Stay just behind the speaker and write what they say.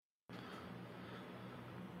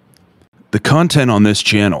The content on this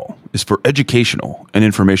channel is for educational and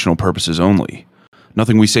informational purposes only.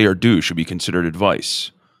 Nothing we say or do should be considered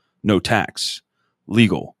advice. No tax,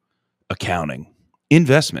 legal, accounting,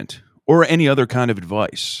 investment, or any other kind of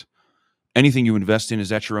advice. Anything you invest in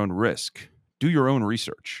is at your own risk. Do your own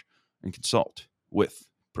research and consult with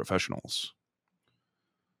professionals.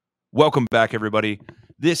 Welcome back, everybody.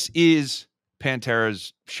 This is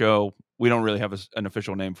Pantera's show. We don't really have an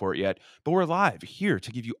official name for it yet, but we're live here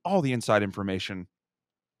to give you all the inside information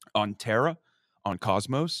on Terra, on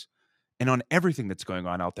Cosmos, and on everything that's going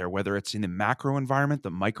on out there, whether it's in the macro environment,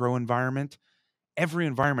 the micro environment, every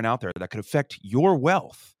environment out there that could affect your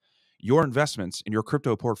wealth, your investments in your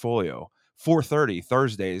crypto portfolio. 4:30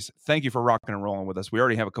 Thursdays. Thank you for rocking and rolling with us. We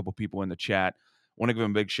already have a couple people in the chat. Want to give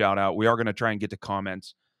them a big shout out. We are going to try and get to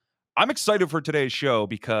comments. I'm excited for today's show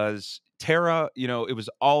because Terra, it was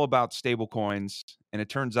all about stable coins, and it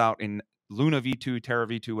turns out in Luna V2, Terra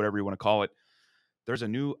V2, whatever you want to call it, there's a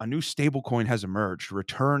new stable coin has emerged.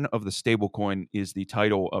 Return of the stable coin is the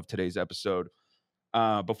title of today's episode.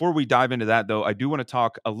 Before we dive into that, though, I do want to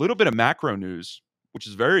talk a little bit of macro news, which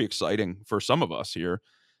is very exciting for some of us here.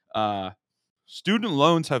 Student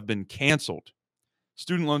loans have been canceled.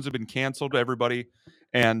 Student loans have been canceled, everybody.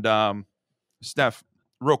 And Steph,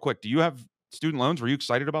 real quick, do you have student loans? Were you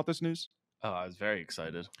excited about this news? Oh, I was very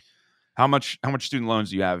excited. How much student loans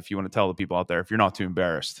do you have, if you want to tell the people out there, if you're not too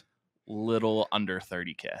embarrassed? Little under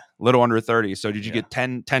 30K. Little under 30. So did you get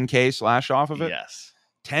 10K slashed off of it? Yes.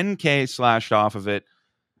 10K slashed off of it.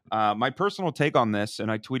 My personal take on this,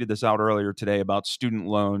 and I tweeted this out earlier today about student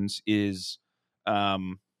loans, is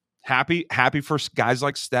happy for guys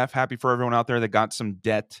like Steph, happy for everyone out there that got some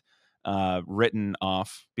debt written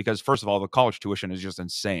off, because first of all, the college tuition is just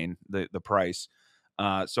insane, the price.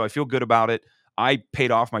 So I feel good about it. I paid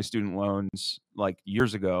off my student loans like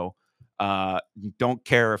years ago. Don't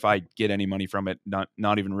care if I get any money from it.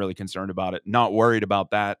 Not even really concerned about it. Not worried about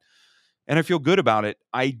that. And I feel good about it.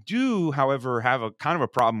 I do, however, have a kind of a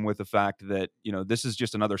problem with the fact that, this is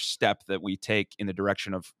just another step that we take in the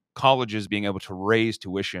direction of colleges being able to raise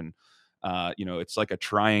tuition. It's like a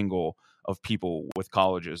triangle of people with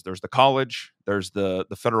colleges. There's the college, there's the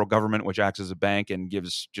federal government, which acts as a bank and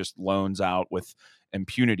gives just loans out with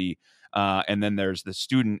impunity. And then there's the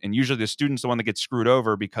student, and usually the student's the one that gets screwed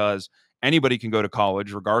over, because anybody can go to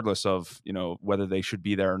college regardless of, whether they should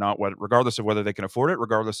be there or not, regardless of whether they can afford it,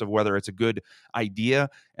 regardless of whether it's a good idea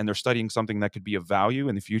and they're studying something that could be of value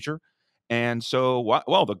in the future. And so,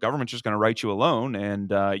 well, the government's just going to write you a loan,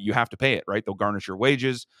 and you have to pay it, right? They'll garnish your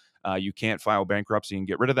wages. You can't file bankruptcy and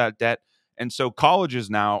get rid of that debt. And so colleges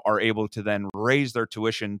now are able to then raise their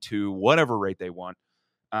tuition to whatever rate they want.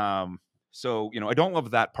 So, I don't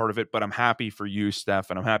love that part of it, but I'm happy for you, Steph,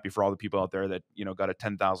 and I'm happy for all the people out there that, got a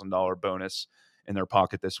 $10,000 bonus in their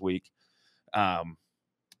pocket this week. I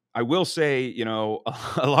will say, a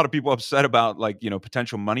lot of people upset about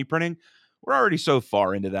potential money printing. We're already so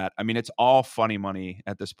far into that. I mean, it's all funny money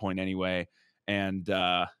at this point anyway. And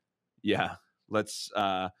let's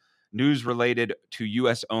news related to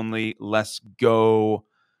US only. Let's go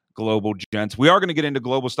global, gents. We are going to get into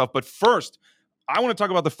global stuff, but first, I want to talk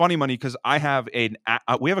about the funny money, because we have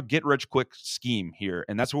a get rich quick scheme here,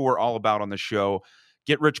 and that's what we're all about on the show.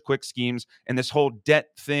 Get rich quick schemes, and this whole debt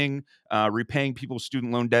thing, repaying people's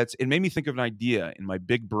student loan debts. It made me think of an idea in my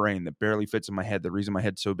big brain that barely fits in my head. The reason my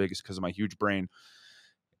head's so big is because of my huge brain.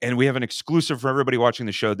 And we have an exclusive for everybody watching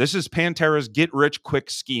the show. This is Pantera's Get Rich Quick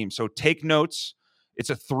scheme. So take notes. It's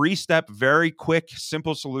a 3-step, very quick,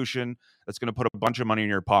 simple solution that's going to put a bunch of money in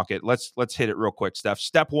your pocket. Let's hit it real quick, Steph.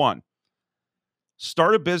 Step 1.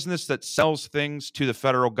 Start a business that sells things to the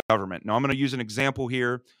federal government. Now, I'm going to use an example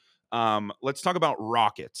here. Let's talk about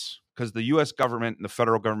rockets, because the U.S. government and the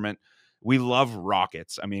federal government, we love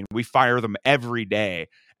rockets. I mean, we fire them every day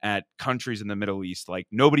at countries in the Middle East. Like,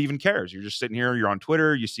 nobody even cares. You're just sitting here, you're on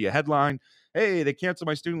Twitter, you see a headline, hey, they canceled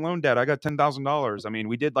my student loan debt. I got $10,000. I mean,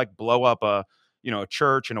 we did blow up a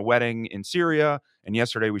church and a wedding in Syria. And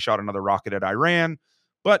yesterday we shot another rocket at Iran.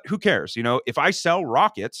 But who cares? If I sell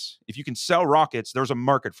rockets, if you can sell rockets, there's a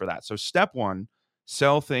market for that. So step 1,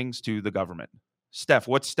 sell things to the government. Steph,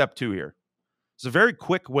 what's step 2 here? It's a very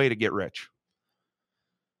quick way to get rich.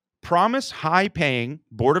 Promise high-paying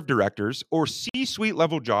board of directors or C-suite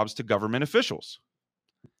level jobs to government officials.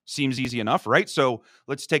 Seems easy enough, right? So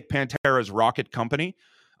let's take Pantera's rocket company.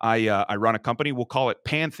 I run a company. We'll call it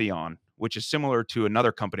Pantheon, which is similar to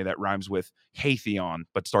another company that rhymes with Haytheon,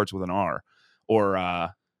 but starts with an R.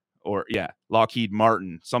 Or Lockheed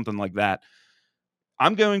Martin, something like that.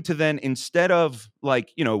 I'm going to then, instead of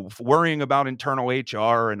worrying about internal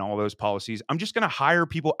HR and all those policies, I'm just going to hire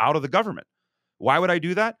people out of the government. Why would I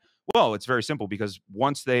do that? Well, it's very simple because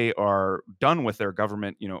once they are done with their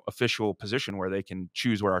government, official position where they can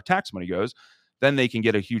choose where our tax money goes, then they can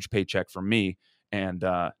get a huge paycheck from me. And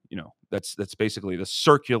that's basically the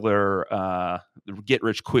circular get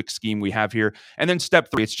rich quick scheme we have here. And then step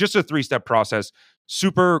 3, it's just a 3-step process,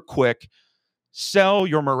 super quick. Sell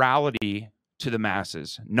your morality to the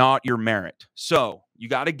masses, not your merit. So you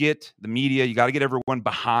got to get the media, you got to get everyone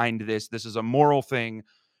behind this. This is a moral thing.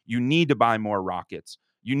 You need to buy more rockets.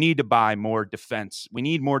 You need to buy more defense. We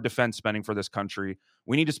need more defense spending for this country.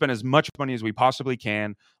 We need to spend as much money as we possibly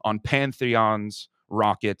can on Pantheon's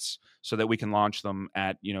rockets so that we can launch them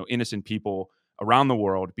at innocent people around the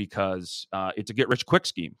world, because it's a get rich quick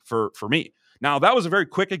scheme for me. Now, that was a very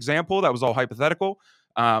quick example. That was all hypothetical.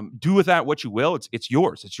 Do with that what you will. It's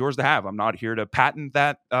yours. It's yours to have. I'm not here to patent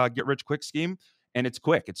that get rich quick scheme. And it's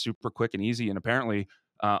quick. It's super quick and easy. And apparently,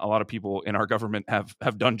 a lot of people in our government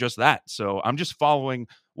have done just that. So I'm just following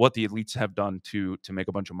what the elites have done to make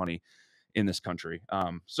a bunch of money in this country.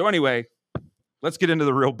 So anyway, let's get into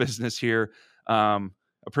the real business here.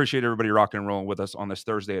 Appreciate everybody rocking and rolling with us on this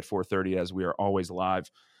Thursday at 4:30, as we are always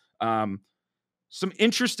live. Some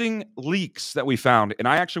interesting leaks that we found, and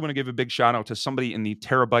I actually want to give a big shout out to somebody in the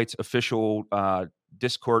Terabytes official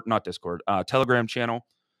Telegram channel.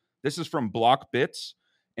 This is from BlockBits,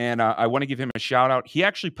 and I want to give him a shout out. He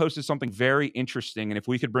actually posted something very interesting, and if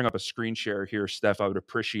we could bring up a screen share here, Steph, I would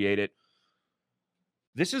appreciate it.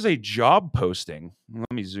 This is a job posting.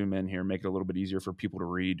 Let me zoom in here, make it a little bit easier for people to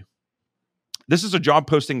read. This is a job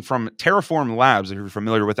posting from Terraform Labs, if you're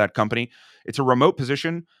familiar with that company. It's a remote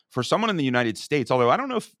position for someone in the United States, although I don't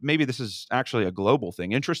know if maybe this is actually a global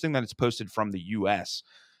thing. Interesting that it's posted from the U.S.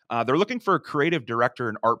 They're looking for a creative director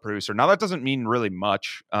and art producer. Now, that doesn't mean really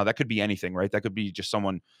much. That could be anything, right? That could be just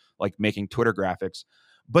someone like making Twitter graphics.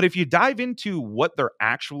 But if you dive into what they're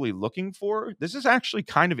actually looking for, this is actually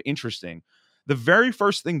kind of interesting. The very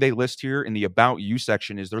first thing they list here in the About You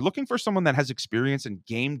section is they're looking for someone that has experience in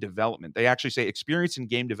game development. They actually say experience in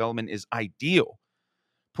game development is ideal.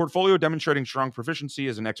 Portfolio demonstrating strong proficiency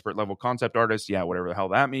as an expert level concept artist. Yeah, whatever the hell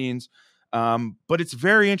that means. But it's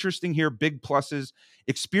very interesting here. Big pluses.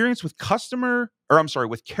 Experience with character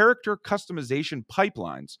customization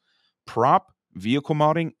pipelines, prop, vehicle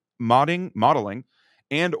modeling,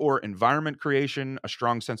 and or environment creation, a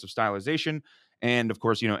strong sense of stylization, and of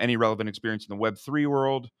course, any relevant experience in the Web3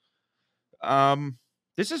 world.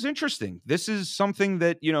 This is interesting. This is something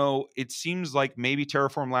that, it seems like maybe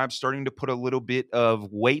Terraform Labs starting to put a little bit of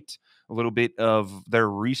weight, a little bit of their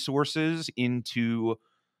resources into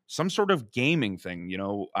some sort of gaming thing.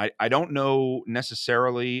 I don't know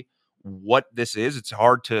necessarily what this is. It's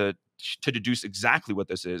hard to deduce exactly what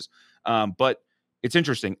this is. But it's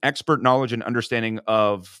interesting. Expert knowledge and understanding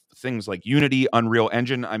of things like Unity, Unreal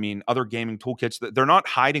Engine. I mean, other gaming toolkits. They're not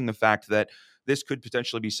hiding the fact that this could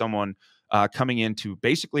potentially be someone coming in to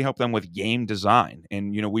basically help them with game design.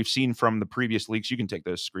 And, we've seen from the previous leaks, you can take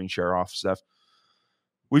the screen share off, Steph.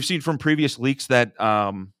 We've seen from previous leaks that,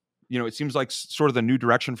 it seems like sort of the new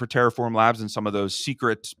direction for Terraform Labs and some of those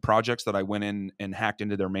secret projects that I went in and hacked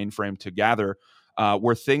into their mainframe to gather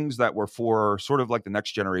were things that were for sort of like the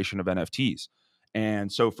next generation of NFTs.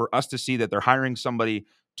 And so for us to see that they're hiring somebody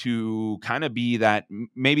to kind of be that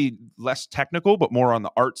maybe less technical, but more on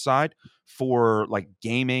the art side for like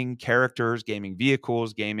gaming characters, gaming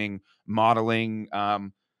vehicles, gaming modeling,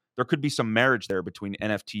 there could be some marriage there between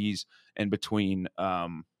NFTs and between,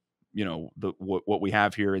 what we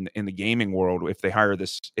have here in the gaming world. If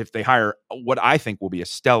they hire what I think will be a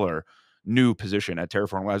stellar new position at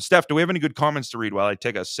Terraform Labs. Steph, do we have any good comments to read while I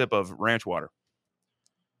take a sip of ranch water?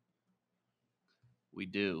 We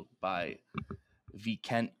do. By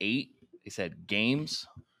VKent8, they said games,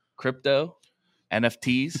 crypto,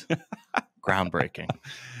 NFTs, groundbreaking.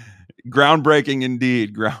 Groundbreaking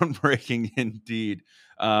indeed. Groundbreaking indeed.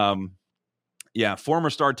 Former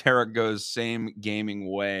star Terra goes same gaming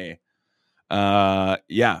way.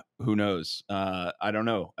 Who knows? I don't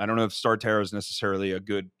know. I don't know if Star Terra is necessarily a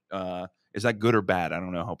good. Is that good or bad? I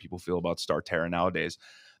don't know how people feel about Star Terra nowadays.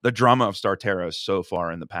 The drama of Star Terra is so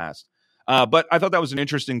far in the past. But I thought that was an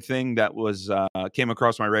interesting thing that was came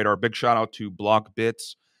across my radar. Big shout out to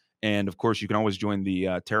BlockBits. And of course, you can always join the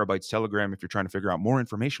Terabytes Telegram if you're trying to figure out more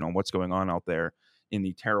information on what's going on out there in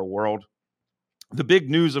the Terra world. The big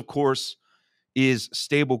news, of course, is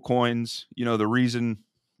stable coins. The reason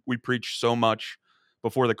we preached so much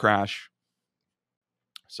before the crash,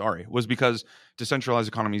 was because decentralized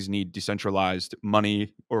economies need decentralized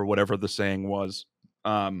money, or whatever the saying was.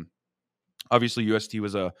 Obviously, UST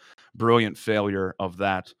was a brilliant failure of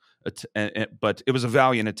that, but it was a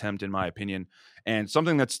valiant attempt, in my opinion. And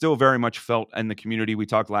something that's still very much felt in the community. We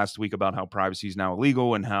talked last week about how privacy is now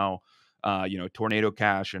illegal and how, Tornado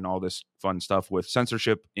Cash and all this fun stuff with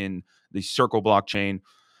censorship in the Circle blockchain.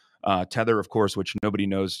 Tether, of course, which nobody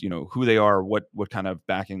knows, who they are, what kind of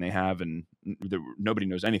backing they have, and nobody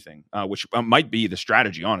knows anything. Which might be the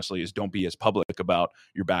strategy, honestly, is don't be as public about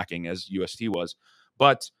your backing as UST was.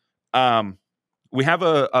 But we have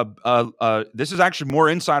this is actually more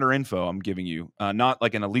insider info I'm giving you, not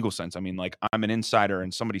like in a legal sense. I mean, like I'm an insider,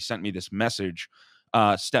 and somebody sent me this message.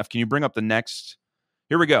 Steph, can you bring up the next?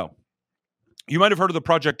 Here we go. You might have heard of the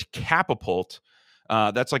project Capapult.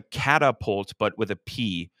 That's like catapult, but with a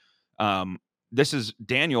P. This is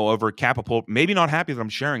Daniel over at Capapult. Maybe not happy that I'm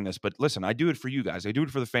sharing this, but listen, I do it for you guys. I do it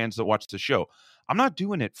for the fans that watch the show. I'm not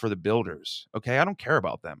doing it for the builders, okay? I don't care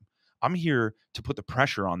about them. I'm here to put the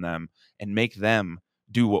pressure on them and make them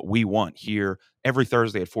do what we want here every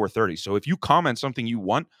Thursday at 4:30. So if you comment something you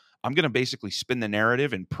want, I'm going to basically spin the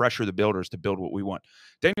narrative and pressure the builders to build what we want.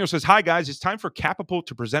 Daniel says, "Hi, guys. It's time for Capapult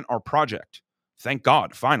to present our project. Thank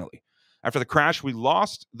God, finally. After the crash, we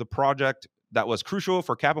lost the project that was crucial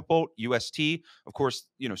for Capapult, UST. Of course,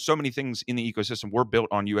 so many things in the ecosystem were built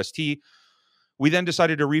on UST. We then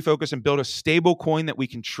decided to refocus and build a stable coin that we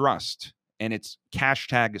can trust. And it's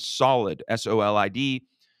hashtag SOLID, SOLID,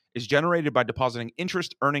 is generated by depositing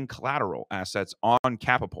interest-earning collateral assets on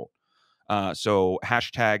Capapult. So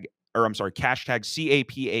hashtag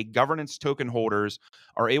CAPA governance token holders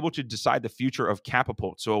are able to decide the future of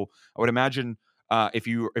Capapult. So I would imagine if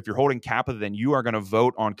you're holding Kappa, then you are going to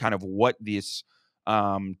vote on kind of what this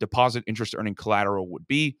deposit interest earning collateral would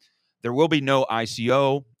be. There will be no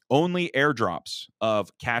ICO, only airdrops of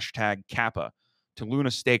hashtag Kappa to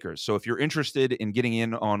Luna stakers. So if you're interested in getting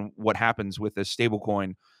in on what happens with this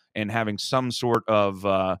stablecoin and having some sort of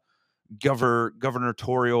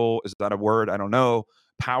gubernatorial, is that a word? I don't know,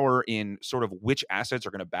 power in sort of which assets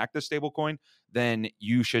are going to back this stablecoin, then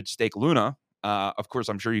you should stake Luna. Of course,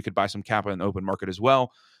 I'm sure you could buy some Kappa in the open market as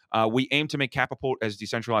well. We aim to make Capapult as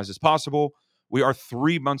decentralized as possible. We are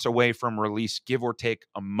 3 months away from release, give or take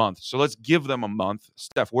a month. So let's give them a month.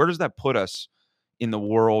 Steph, where does that put us in the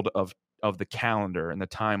world of the calendar and the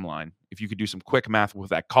timeline? If you could do some quick math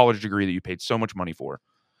with that college degree that you paid so much money for.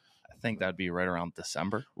 I think that'd be right around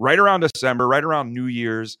December. Right around December, right around New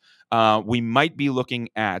Year's. We might be looking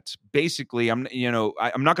at basically, I'm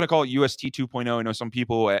not going to call it UST 2.0. I know some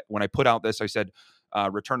people, when I put out this, I said,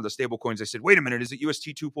 return to the stable coins. They said, wait a minute, is it UST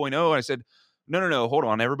 2.0? And I said, no, hold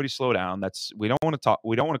on. Everybody slow down. We don't want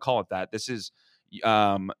to call it that. This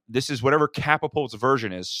is whatever Capapult's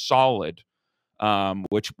version is, solid,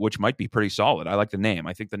 which might be pretty solid. I like the name.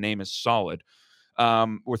 I think the name is solid.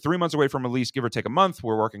 We're 3 months away from release, give or take a month.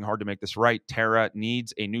 We're working hard to make this right. Terra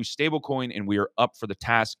needs a new stablecoin, and we are up for the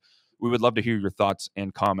task. We would love to hear your thoughts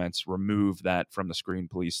and comments. Remove that from the screen,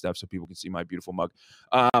 please, Steph, so people can see my beautiful mug.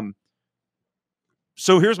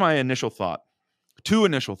 So here's my initial thought. 2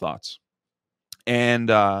 initial thoughts.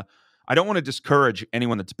 And I don't want to discourage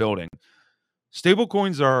anyone that's building.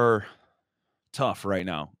 Stablecoins are tough right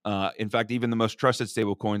now. In fact, even the most trusted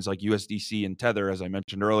stablecoins like USDC and Tether, as I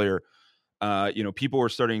mentioned earlier, people are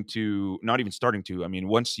once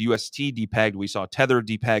UST depegged, we saw Tether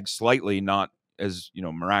depeg slightly, not as,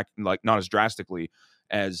 not as drastically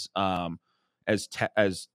as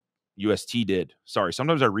UST did. Sorry.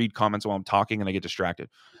 Sometimes I read comments while I'm talking and I get distracted.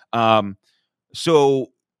 So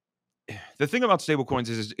the thing about stablecoins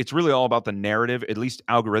is it's really all about the narrative, at least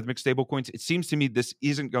algorithmic stablecoins. It seems to me this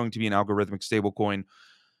isn't going to be an algorithmic stablecoin,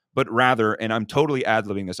 but rather, and I'm totally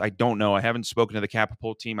ad-libbing this, I don't know. I haven't spoken to the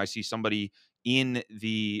Capapult team. I see somebody in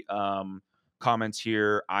the comments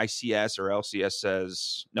here, ICS or LCS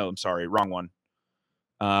says, no, I'm sorry, wrong one.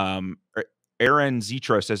 Aaron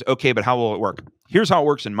Zitra says, okay, but how will it work? Here's how it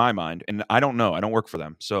works in my mind, and I don't know. I don't work for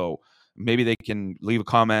them. So maybe they can leave a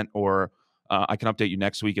comment, or I can update you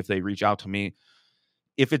next week if they reach out to me.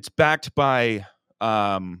 If it's backed by,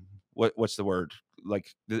 what's the word?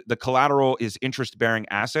 Like the collateral is interest-bearing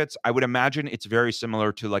assets, I would imagine it's very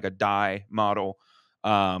similar to like a DAI model.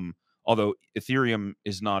 Although Ethereum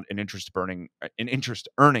is not an interest-earning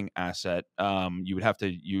asset. You would have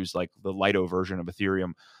to use like the Lido version of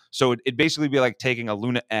Ethereum. So it'd basically be like taking a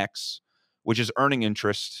Luna X, which is earning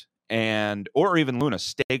interest, or even Luna,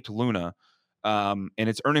 staked Luna, and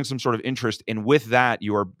it's earning some sort of interest. And with that,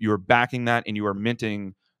 you are backing that, and you are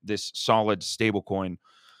minting this solid stable coin.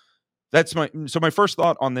 So my first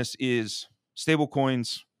thought on this is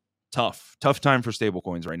stablecoins, tough time for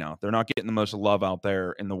stablecoins right now. They're not getting the most love out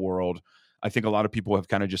there in the world. I think a lot of people have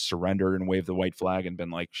kind of just surrendered and waved the white flag and been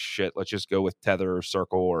like, shit, let's just go with Tether or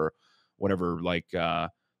Circle or whatever, like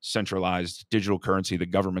centralized digital currency the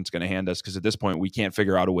government's going to hand us, because at this point we can't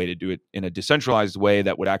figure out a way to do it in a decentralized way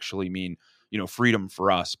that would actually mean, freedom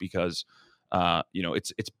for us, because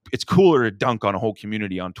it's cooler to dunk on a whole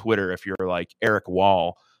community on Twitter if you're like Eric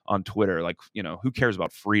Wall on Twitter. Like, who cares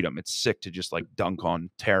about freedom? It's sick to just like dunk on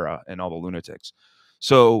Terra and all the lunatics.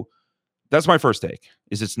 So that's my first take.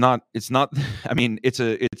 It's I mean, it's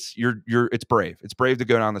brave. It's brave to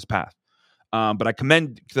go down this path. But I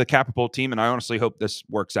commend the Capipol team, and I honestly hope this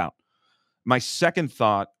works out. My second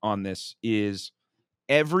thought on this is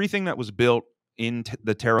everything that was built in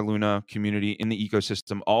the Terra Luna community, in the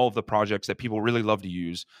ecosystem, all of the projects that people really love to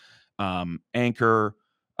use, Anchor,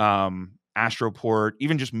 Astroport,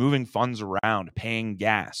 even just moving funds around, paying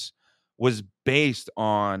gas, was based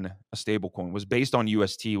on a stablecoin, was based on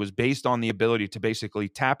UST, was based on the ability to basically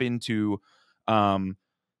tap into the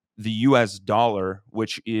US dollar,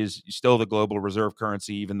 which is still the global reserve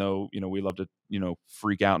currency, even though, we love to,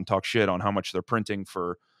 freak out and talk shit on how much they're printing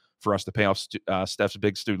for us to pay off Steph's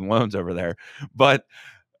big student loans over there. But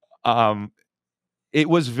it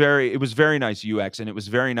was very nice UX, and it was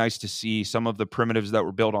very nice to see some of the primitives that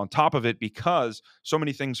were built on top of it, because so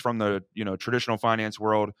many things from the, traditional finance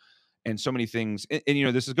world, and so many things,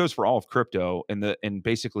 and this goes for all of crypto, and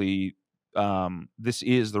basically this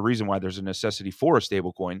is the reason why there's a necessity for a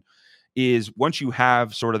stable coin, is once you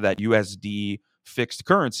have sort of that USD fixed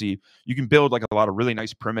currency, you can build like a lot of really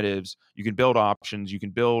nice primitives. You can build options, you can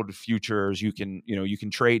build futures, you can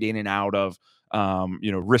trade in and out of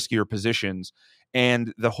riskier positions.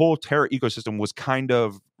 And the whole Terra ecosystem was kind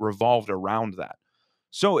of revolved around that.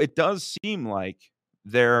 So it does seem like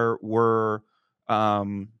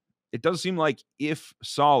if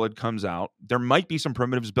Solid comes out, there might be some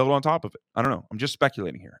primitives built on top of it. I don't know. I'm just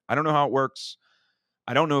speculating here. I don't know how it works.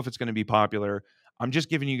 I don't know if it's going to be popular. I'm just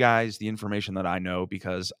giving you guys the information that I know,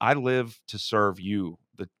 because I live to serve you,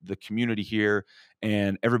 the community here,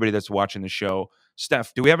 and everybody that's watching the show.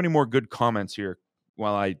 Steph, do we have any more good comments here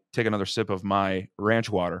while I take another sip of my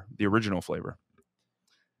ranch water, the original flavor?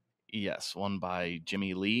 Yes, one by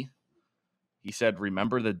Jimmy Lee. He said,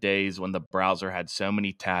 "Remember the days when the browser had so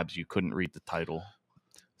many tabs you couldn't read the title."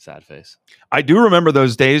 Sad face. I do remember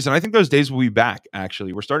those days, and I think those days will be back,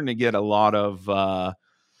 actually. We're starting to get a lot of,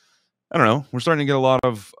 we're starting to get a lot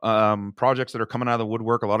of projects that are coming out of the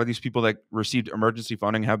woodwork. A lot of these people that received emergency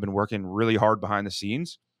funding have been working really hard behind the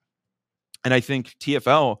scenes. And I think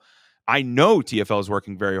I know TFL is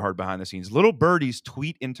working very hard behind the scenes. Little birdies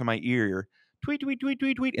tweet into my ear, tweet,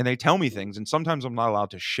 and they tell me things. And sometimes I'm not allowed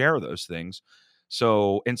to share those things.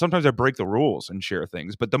 So, and sometimes I break the rules and share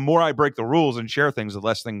things. But the more I break the rules and share things, the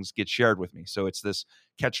less things get shared with me. So it's this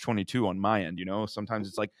catch-22 on my end, Sometimes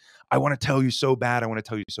it's like, I want to tell you so bad.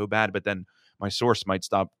 But then my source might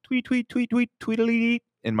stop tweet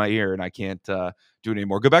in my ear, and I can't do it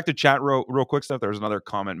anymore. Go back to chat real quick stuff. There was another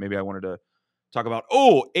comment maybe I wanted to talk about.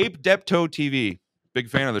 Ape Depto TV. Big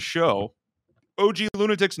fan of the show. OG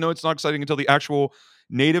Lunatics know it's not exciting until the actual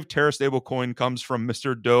native Terra stablecoin comes from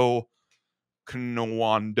Mr. Do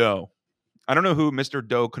Knwando. I don't know who Mr.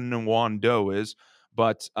 Do Knwando is,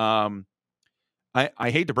 but I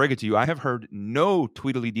hate to break it to you. I have heard no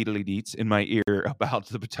tweedly deedly deets in my ear about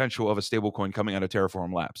the potential of a stablecoin coming out of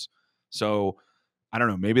Terraform Labs. So I don't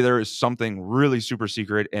know. Maybe there is something really super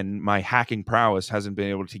secret, and my hacking prowess hasn't been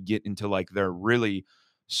able to get into like their really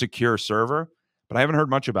secure server, but I haven't heard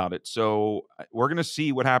much about it. So we're going to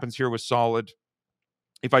see what happens here with Solid.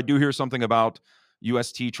 If I do hear something about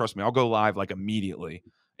UST, trust me, I'll go live like immediately,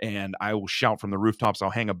 and I will shout from the rooftops.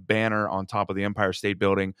 I'll hang a banner on top of the Empire State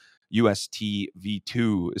Building. UST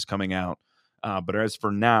V2 is coming out. But as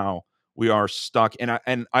for now, we are stuck.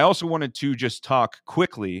 And I also wanted to just talk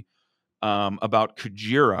quickly about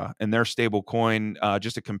Kujira and their stable coin,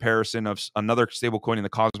 just a comparison of another stable coin in the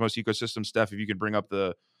Cosmos ecosystem. Steph, if you could bring up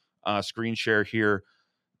the screen share here.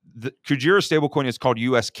 The Kujira stablecoin is called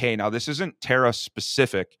USK. Now, this isn't Terra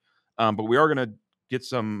specific, but we are going to get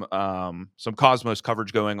some Cosmos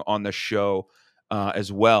coverage going on the show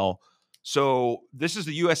as well. So this is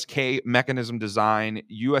the USK mechanism design.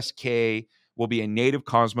 USK will be a native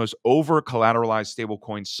Cosmos over collateralized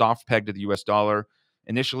stablecoin, soft pegged to the US dollar,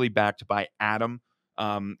 initially backed by Atom.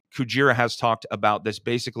 Kujira has talked about this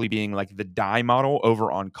basically being like the DAI model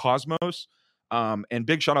over on Cosmos. And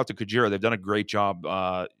big shout out to Kujira. They've done a great job.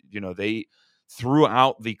 They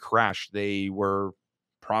throughout the crash, they were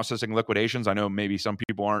processing liquidations. I know maybe some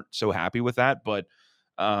people aren't so happy with that, but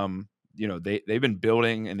they've been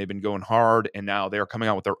building and they've been going hard, and now they're coming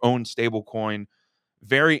out with their own stable coin.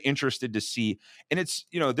 Very interested to see. And it's,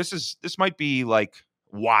 this might be like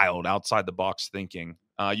wild outside the box thinking.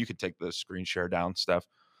 You could take the screen share down, Steph.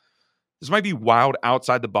 this might be wild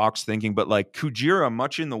outside the box thinking, but like Kujira,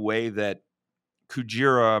 much in the way that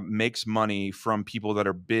Kujira makes money from people that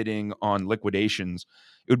are bidding on liquidations,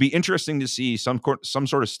 it would be interesting to see some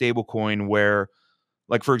sort of stable coin where,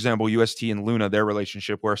 like, for example, UST and Luna, their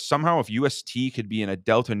relationship, where somehow if UST could be in a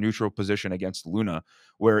delta neutral position against Luna,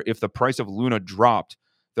 where if the price of Luna dropped,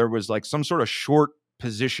 there was like some sort of short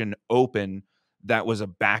position open that was a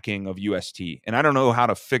backing of UST. And I don't know how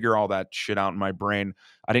to figure all that shit out in my brain.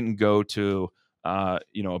 I didn't go to a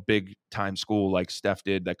big time school like Steph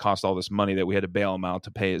did that cost all this money that we had to bail him out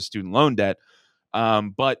to pay his student loan debt.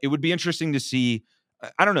 But it would be interesting to see.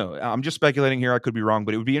 I don't know. I'm just speculating here. I could be wrong,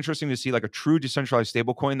 but it would be interesting to see like a true decentralized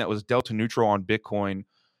stablecoin that was delta neutral on Bitcoin,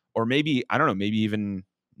 or maybe, I don't know,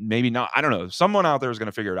 maybe not. I don't know. Someone out there is going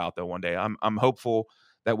to figure it out though one day. I'm hopeful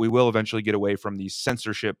that we will eventually get away from these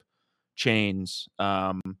censorship chains.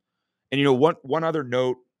 And one other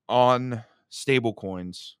note on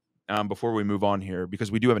stablecoins before we move on here,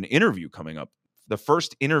 because we do have an interview coming up, the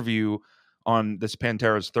first interview on this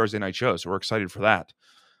Pantera's Thursday night show, so we're excited for that.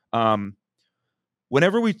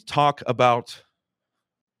 Whenever we talk about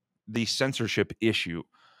the censorship issue,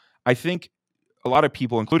 I think a lot of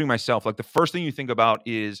people, including myself, like the first thing you think about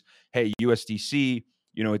is, hey, USDC,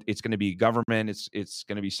 it's going to be government. It's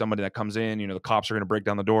going to be somebody that comes in, the cops are going to break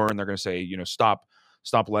down the door and they're going to say, stop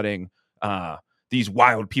letting these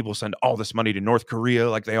wild people send all this money to North Korea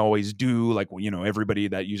like they always do. Like, everybody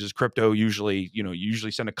that uses crypto usually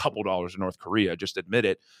send a couple dollars to North Korea, just admit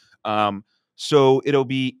it. So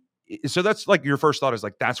that's like your first thought is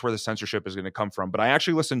like, that's where the censorship is going to come from. But I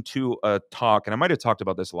actually listened to a talk, and I might have talked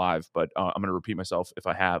about this live, but I'm going to repeat myself if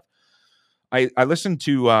I have. I listened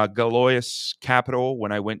to Galois Capital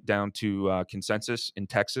when I went down to Consensus in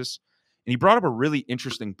Texas, and he brought up a really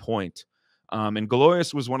interesting point. And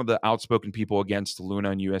Galois was one of the outspoken people against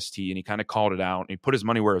Luna and UST, and he kind of called it out, and he put his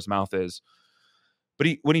money where his mouth is. But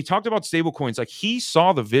when he talked about stablecoins, like he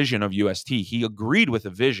saw the vision of UST. He agreed with the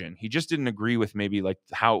vision. He just didn't agree with maybe like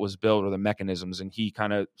how it was built or the mechanisms, and he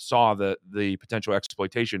kind of saw the potential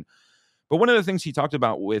exploitation. But one of the things he talked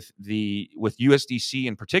about with USDC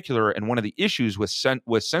in particular, and one of the issues with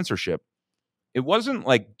censorship, it wasn't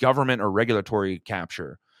like government or regulatory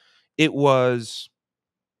capture. It was,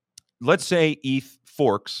 let's say ETH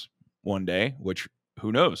forks one day, which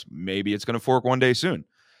who knows, maybe it's going to fork one day soon.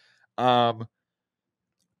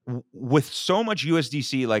 With so much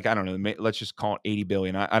USDC, like, I don't know, let's just call it 80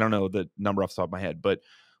 billion. I don't know the number off the top of my head, but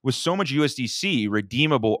with so much USDC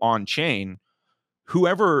redeemable on chain,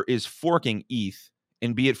 whoever is forking ETH,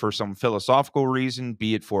 and be it for some philosophical reason,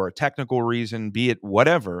 be it for a technical reason, be it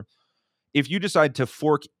whatever, if you decide to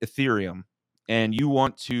fork Ethereum and you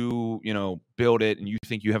want to, build it and you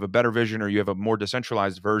think you have a better vision or you have a more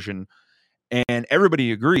decentralized version, and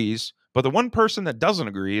everybody agrees, but the one person that doesn't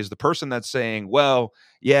agree is the person that's saying, well,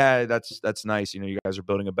 yeah, that's nice. You guys are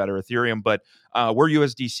building a better Ethereum, but we're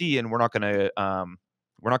USDC and we're not going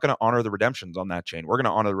to honor the redemptions on that chain. We're going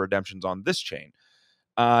to honor the redemptions on this chain.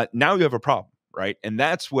 Now you have a problem, right? And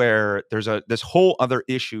that's where there's this whole other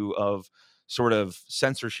issue of sort of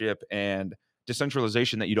censorship and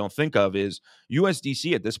decentralization that you don't think of. Is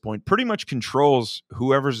USDC at this point pretty much controls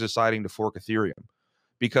whoever's deciding to fork Ethereum,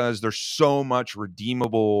 because there's so much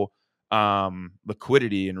redeemable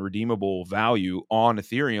liquidity and redeemable value on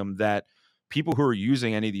Ethereum that people who are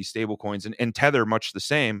using any of these stable coins, and Tether much the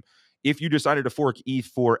same, if you decided to fork ETH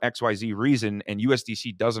for XYZ reason and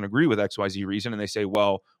USDC doesn't agree with XYZ reason, and they say,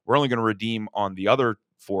 well, we're only going to redeem on the other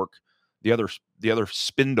fork, the other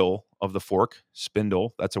spindle of the fork.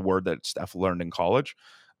 Spindle, that's a word that Steph learned in college.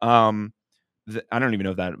 I don't even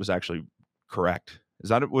know if that was actually correct. Is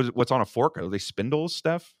that what's on a fork? Are they spindles,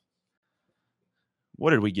 Steph?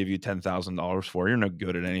 What did we give you $10,000 for? You're no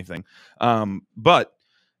good at anything. But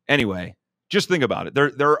anyway, just think about it.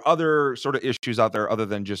 There are other sort of issues out there other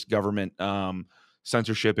than just government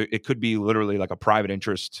censorship. It could be literally like a private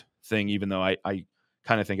interest thing, even though I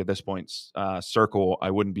kind of think at this point, Circle, I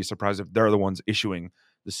wouldn't be surprised if they're the ones issuing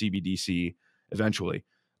the CBDC eventually.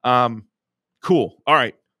 Cool. All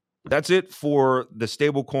right. That's it for the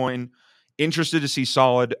stablecoin. Interested to see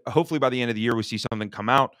Solid. Hopefully by the end of the year, we see something come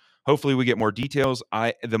out. Hopefully we get more details.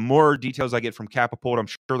 The more details I get from Catapult, I'm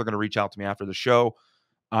sure they're going to reach out to me after the show.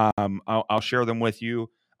 I'll share them with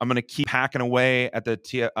you. I'm going to keep hacking away at the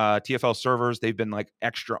TFL servers. They've been like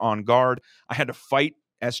extra on guard. I had to fight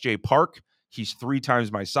SJ Park. He's 3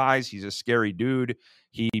 times my size. He's a scary dude.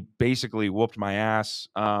 He basically whooped my ass.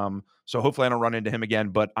 So hopefully I don't run into him again,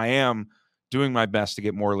 but I am doing my best to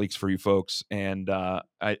get more leaks for you folks. And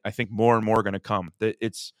I think more and more are going to come.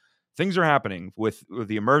 Things are happening with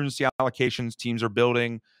the emergency allocations. Teams are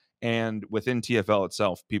building, and within TFL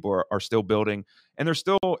itself, people are still building, and there's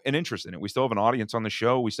still an interest in it. We still have an audience on the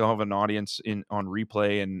show. We still have an audience on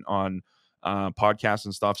replay and on podcasts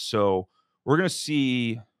and stuff. So we're going to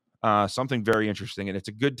see something very interesting, and it's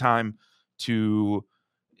a good time to,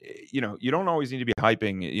 you don't always need to be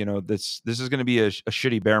hyping. This is going to be a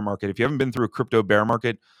shitty bear market. If you haven't been through a crypto bear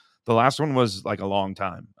market, the last one was like a long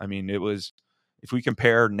time. I mean, it was, if we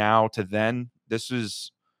compare now to then,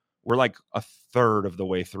 we're like a third of the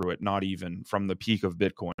way through it, not even from the peak of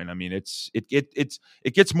Bitcoin. I mean,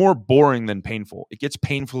 it gets more boring than painful. It gets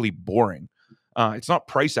painfully boring. It's not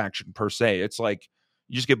price action per se. It's like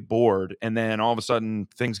you just get bored, and then all of a sudden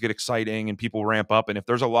things get exciting and people ramp up. And if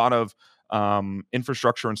there's a lot of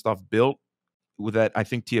infrastructure and stuff built with that, I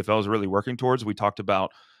think TFL is really working towards. We talked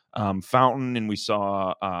about Fountain, and we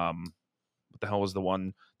saw what the hell was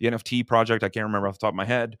the NFT project? I can't remember off the top of my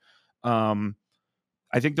head.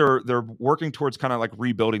 I think they're working towards kind of like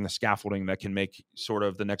rebuilding the scaffolding that can make sort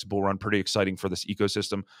of the next bull run pretty exciting for this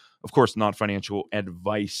ecosystem. Of course, not financial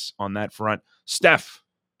advice on that front. Steph,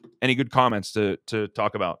 any good comments to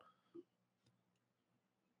talk about?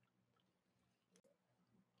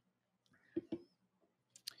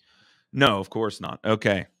 No, of course not.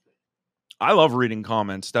 Okay. I love reading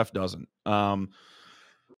comments. Steph doesn't. All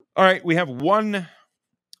right, we have one.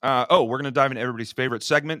 We're going to dive into everybody's favorite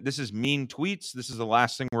segment. This is mean tweets. This is the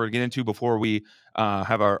last thing we're going to get into before we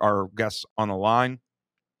have our guests on the line.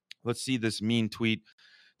 Let's see this mean tweet.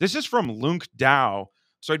 This is from Lunk Dao.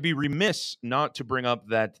 So I'd be remiss not to bring up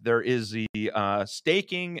that there is the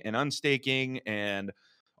staking and unstaking and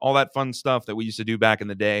all that fun stuff that we used to do back in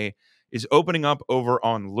the day is opening up over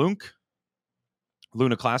on Lunk,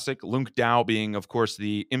 Luna Classic. Lunk DAO being, of course,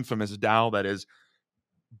 the infamous DAO that is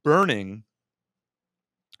burning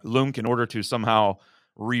Lunk in order to somehow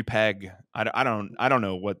repeg. I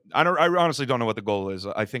honestly don't know what the goal is.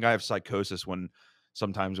 I think I have psychosis whenever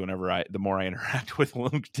the more I interact with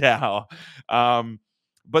Lunk DAO.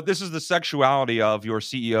 But this is the sexuality of your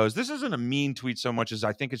CEOs. This isn't a mean tweet so much as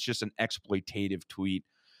I think it's just an exploitative tweet.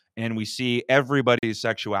 And we see everybody's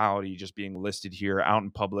sexuality just being listed here out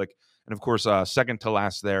in public. And of course, second to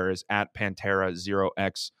last there is at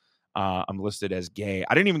Pantera0x. I'm listed as gay.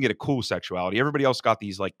 I didn't even get a cool sexuality. Everybody else got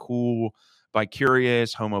these like cool,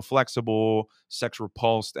 bi-curious, homo-flexible, sex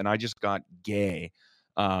repulsed, and I just got gay.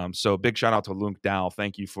 So big shout out to Lunk DAO.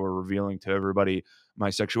 Thank you for revealing to everybody my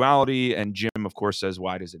sexuality. And Jim, of course, says,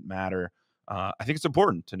 why does it matter? I think it's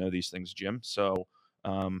important to know these things, Jim. So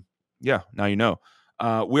yeah, now you know.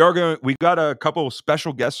 We got a couple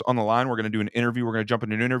special guests on the line. We're going to do an interview. We're going to jump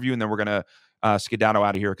into an interview, and then we're going to skedaddle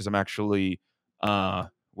out of here because I'm actually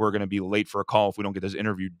we're going to be late for a call if we don't get this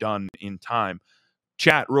interview done in time.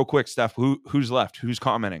 Chat real quick, Steph. Who's left? Who's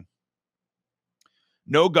commenting?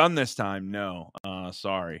 No gun this time. No,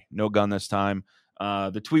 sorry, no gun this time.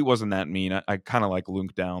 The tweet wasn't that mean. I kind of like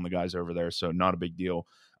Lunk down the guys over there, so not a big deal.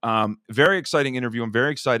 Very exciting interview. I'm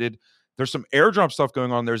very excited. There's some airdrop stuff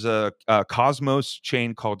going on. There's a Cosmos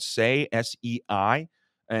chain called SEI, SEI,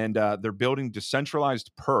 and they're building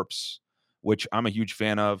decentralized perps, which I'm a huge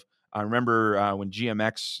fan of. I remember when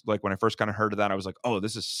GMX, like when I first kind of heard of that, I was like, oh,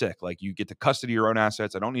 this is sick. Like you get to custody your own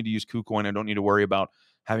assets. I don't need to use KuCoin. I don't need to worry about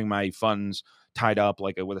having my funds tied up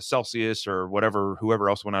like with a Celsius or whoever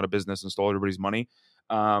else went out of business and stole everybody's money.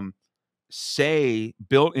 SEI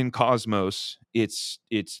built in Cosmos.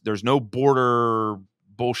 There's no border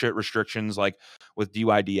bullshit restrictions like with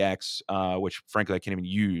DYDX, which frankly I can't even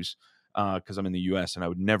use because I'm in the US and I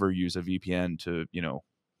would never use a VPN to,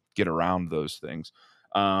 get around those things.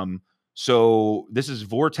 So this is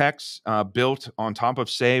Vortex built on top of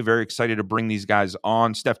SEI. Very excited to bring these guys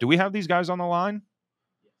on. Steph, do we have these guys on the line?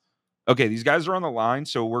 Okay, these guys are on the line,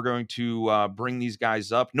 so we're going to bring these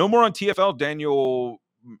guys up. No more on TFL. Daniel,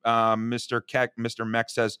 Mr. Mech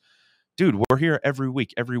says, dude, we're here every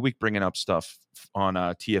week bringing up stuff on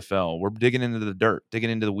TFL. We're digging into the dirt, digging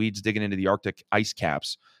into the weeds, digging into the Arctic ice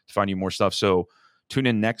caps to find you more stuff. So tune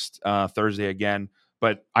in next Thursday again.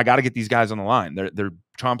 But I got to get these guys on the line. They're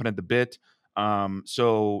chomping at the bit.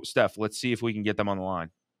 So, Steph, let's see if we can get them on the line.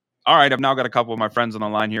 All right, I've now got a couple of my friends on the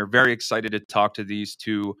line here. Very excited to talk to these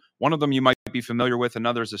two. One of them you might be familiar with.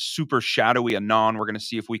 Another is a super shadowy Anon. We're going to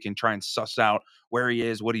see if we can try and suss out where he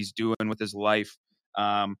is, what he's doing with his life.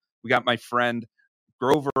 We got my friend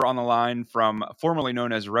Grover on the line from formerly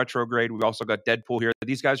known as Retrograde. We've also got Deadpool here.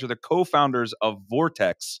 These guys are the co-founders of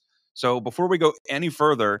Vortex. So before we go any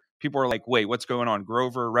further, people are like, wait, what's going on?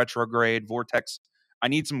 Grover, Retrograde, Vortex. I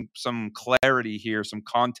need some clarity here, some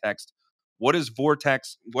context. What is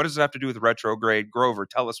Vortex? What does it have to do with Retrograde? Grover,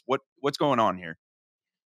 tell us what's going on here.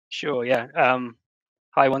 Sure, yeah.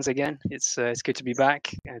 Hi once again. It's good to be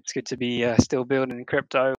back. It's good to be still building in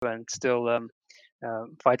crypto and still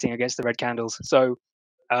fighting against the red candles. So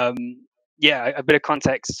um, yeah, a bit of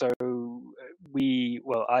context. So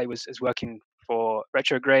I was working for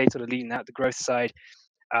Retrograde, sort of leading out the growth side,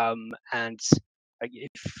 and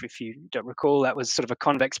if you don't recall, that was sort of a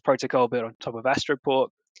convex protocol built on top of Astroport.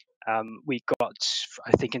 We got,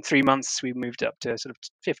 I think, in 3 months we moved up to sort of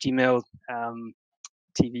 50 mil.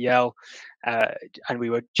 TVL, and we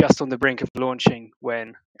were just on the brink of launching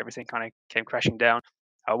when everything kind of came crashing down.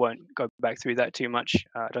 I won't go back through that too much.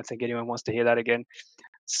 I don't think anyone wants to hear that again.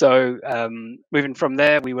 So moving from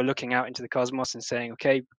there, we were looking out into the cosmos and saying,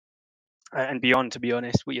 okay, and beyond. To be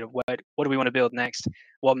honest, what do we want to build next?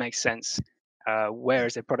 What makes sense? Where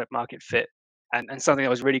is the product market fit? And something that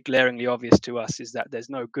was really glaringly obvious to us is that there's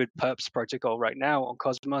no good perps protocol right now on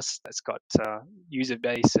Cosmos that's got user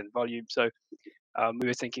base and volume. So we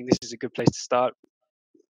were thinking this is a good place to start.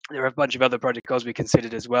 There are a bunch of other protocols we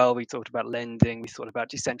considered as well. We thought about lending, we thought about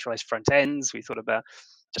decentralized front ends, we thought about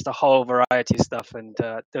just a whole variety of stuff. And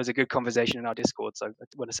there was a good conversation in our Discord. So I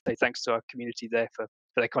want to say thanks to our community there for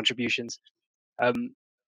their contributions.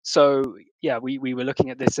 So yeah, we were looking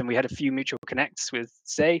at this and we had a few mutual connects with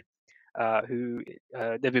Say, who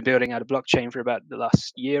they've been building out a blockchain for about the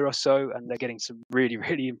last year or so, and they're getting some really,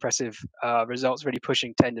 really impressive results, really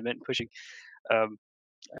pushing Tendermint, pushing um,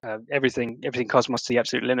 everything Cosmos to the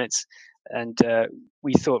absolute limits. And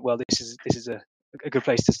we thought, well, this is a good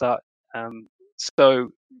place to start. So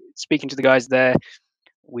speaking to the guys there,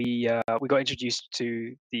 we got introduced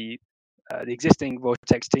to the existing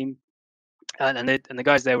Vortex team, and the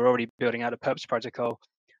guys there were already building out a Perps protocol.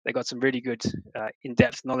 They got some really good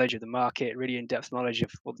in-depth knowledge of the market, really in-depth knowledge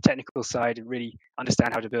of all the technical side, and really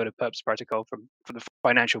understand how to build a Perps protocol from the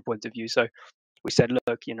financial point of view. So we said,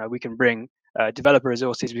 look, we can bring developer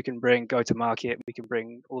resources, we can bring go-to-market, we can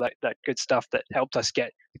bring all that good stuff that helped us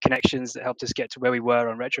get the connections, that helped us get to where we were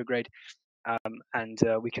on Retrograde, and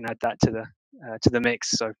we can add that to the mix.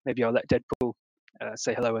 So maybe I'll let Deadpool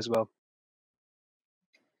say hello as well.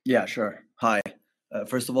 Yeah, sure. Hi.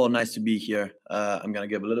 First of all, nice to be here. I'm going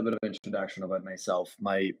to give a little bit of introduction about myself.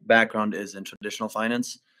 My background is in traditional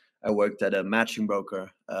finance. I worked at a matching broker,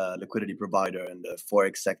 liquidity provider in the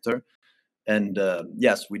Forex sector. And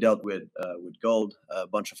yes, we dealt with gold, a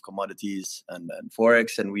bunch of commodities and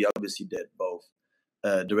Forex. And we obviously did both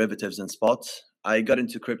derivatives and spots. I got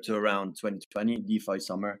into crypto around 2020, DeFi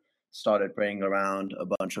summer, started playing around a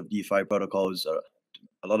bunch of DeFi protocols,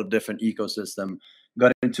 a lot of different ecosystem.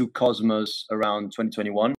 Got into Cosmos around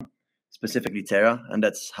 2021, specifically Terra, and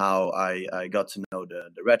that's how I got to know the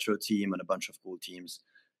Retro team and a bunch of cool teams.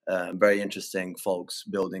 Very interesting folks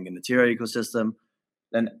building in the Terra ecosystem.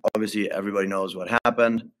 Then obviously everybody knows what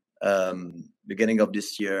happened. Beginning of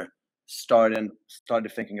this year, started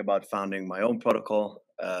thinking about founding my own protocol.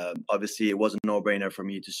 Obviously, it was a no-brainer for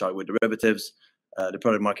me to start with derivatives. The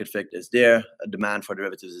product market fit is there. A demand for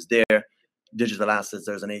derivatives is there. Digital assets,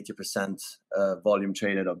 there's an 80% volume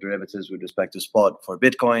traded of derivatives with respect to spot for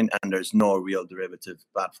Bitcoin, and there's no real derivative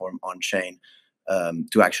platform on chain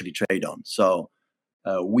to actually trade on. So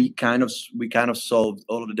we kind of solved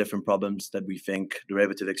all of the different problems that we think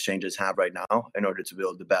derivative exchanges have right now in order to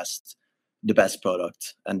build the best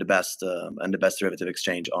product and the best derivative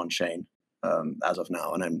exchange on chain as of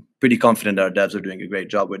now. And I'm pretty confident our devs are doing a great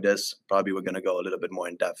job with this. Probably we're going to go a little bit more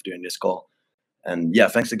in depth during this call. And yeah,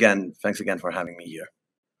 thanks again for having me here.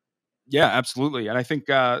 Yeah, absolutely. And I think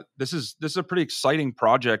this is a pretty exciting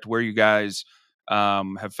project where you guys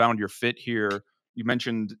have found your fit here. You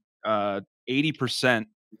mentioned 80%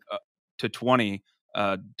 to 20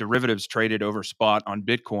 derivatives traded over spot on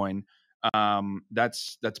Bitcoin.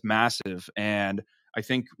 That's massive. And I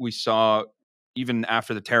think we saw even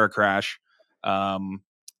after the Terra crash, a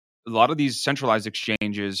lot of these centralized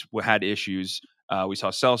exchanges had issues. We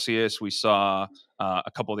saw Celsius. We saw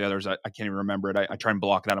a couple of the others. I can't even remember it. I try and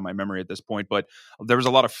block it out of my memory at this point. But there was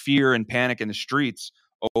a lot of fear and panic in the streets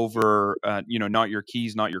over, not your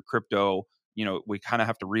keys, not your crypto. We kind of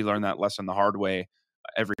have to relearn that lesson the hard way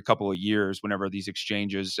every couple of years whenever these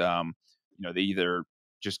exchanges, they either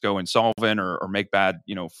just go insolvent or make bad,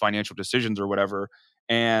 financial decisions or whatever.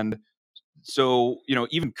 And so,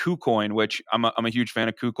 even KuCoin, which I'm a huge fan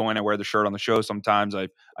of KuCoin. I wear the shirt on the show sometimes. I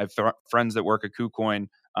have friends that work at KuCoin.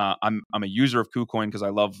 I'm a user of KuCoin because I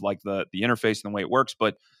love like the interface and the way it works.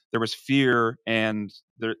 But there was fear, and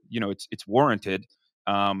there, it's warranted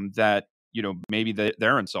that maybe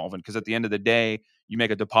they're insolvent, because at the end of the day, you make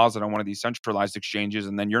a deposit on one of these centralized exchanges,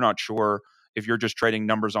 and then you're not sure if you're just trading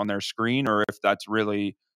numbers on their screen or if that's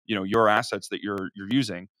really your assets that you're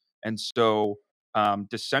using. And so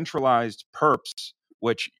decentralized perps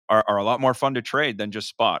which are a lot more fun to trade than just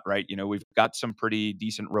spot, right? We've got some pretty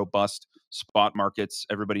decent, robust spot markets.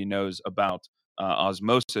 Everybody knows about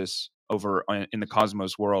osmosis over in the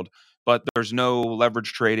Cosmos world, but there's no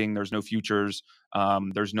leverage trading. There's no futures.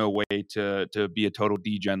 There's no way to be a total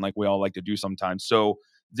degen like we all like to do sometimes. So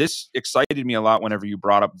this excited me a lot whenever you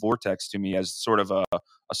brought up Vortex to me as sort of a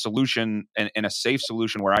solution and a safe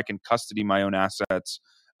solution where I can custody my own assets.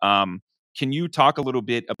 Can you talk a little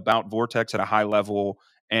bit about Vortex at a high level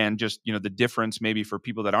and just, the difference maybe for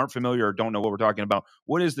people that aren't familiar or don't know what we're talking about?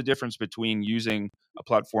 What is the difference between using a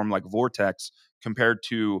platform like Vortex compared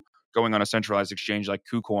to going on a centralized exchange like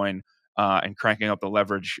KuCoin and cranking up the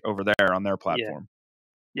leverage over there on their platform?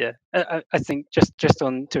 Yeah. I think just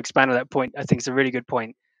on to expand on that point, I think it's a really good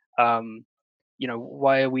point.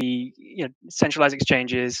 Why are we, centralized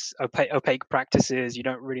exchanges, opaque practices? You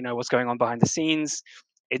don't really know what's going on behind the scenes.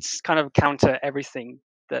 It's kind of counter everything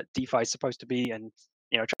that DeFi is supposed to be, and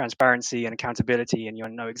transparency and accountability, and you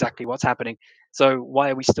know exactly what's happening. So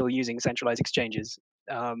why are we still using centralized exchanges?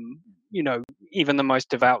 Even the most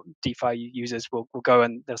devout DeFi users will go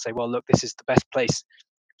and they'll say, well, look, this is the best place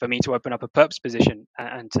for me to open up a perps position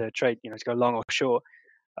and to trade, to go long or short.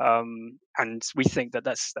 And we think that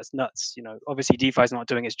that's nuts. Obviously DeFi is not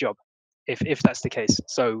doing its job if that's the case.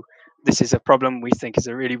 So this is a problem we think is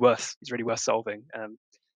really worth solving.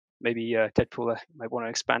 Maybe Deadpool might want to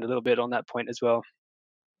expand a little bit on that point as well.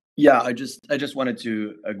 Yeah, I just wanted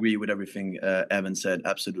to agree with everything Evan said.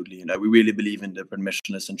 Absolutely, we really believe in the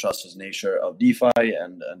permissionless and trustless nature of DeFi,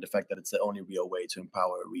 and the fact that it's the only real way to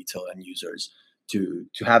empower retail end users to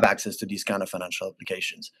have access to these kind of financial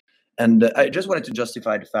applications. And I just wanted to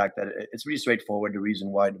justify the fact that it's really straightforward. The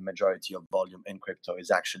reason why the majority of volume in crypto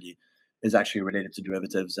is actually related to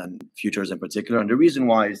derivatives and futures in particular, and the reason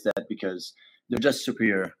why is that because they're just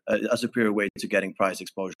a superior way to getting price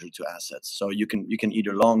exposure to assets. So you can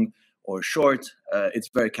either long or short. It's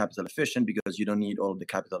very capital efficient because you don't need all of the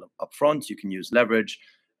capital up front. You can use leverage.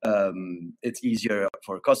 It's easier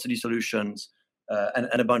for custody solutions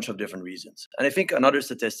and a bunch of different reasons. And I think another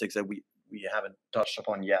statistics that we haven't touched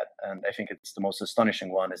upon yet, and I think it's the most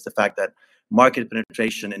astonishing one, is the fact that market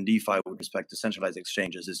penetration in DeFi with respect to centralized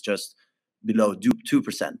exchanges is just below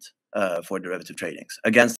 2% for derivative tradings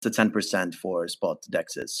against the 10% for spot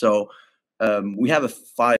dexes. So we have a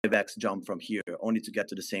 5x jump from here only to get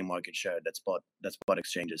to the same market share that spot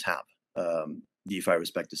exchanges have, DeFi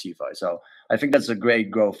respect to CeFi. So I think that's a great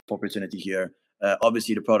growth opportunity here.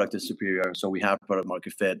 Obviously, the product is superior, so we have product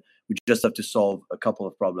market fit. We just have to solve a couple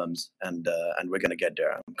of problems, and we're going to get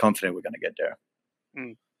there. I'm confident we're going to get there.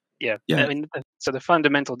 Yeah. I mean, so the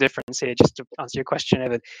fundamental difference here, just to answer your question,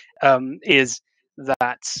 Evan, is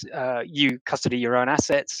that you custody your own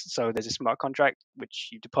assets. So there's a smart contract which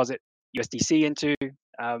you deposit USDC into,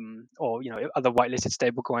 or other whitelisted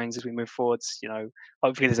stablecoins as we move forwards.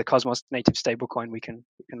 Hopefully there's a Cosmos native stablecoin we can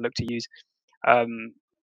look to use,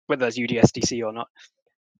 whether that's USDC or not.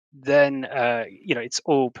 Then it's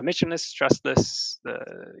all permissionless, trustless.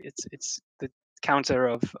 It's the counter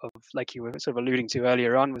of like you were sort of alluding to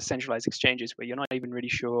earlier on with centralized exchanges, where you're not even really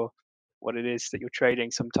sure what it is that you're trading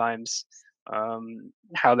sometimes,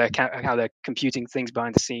 how they're computing things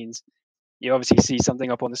behind the scenes. You obviously see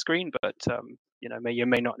something up on the screen, but you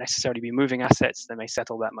may not necessarily be moving assets. They may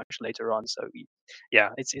settle that much later on. So yeah,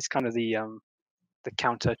 it's kind of the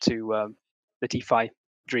counter to the DeFi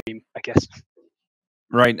dream, I guess.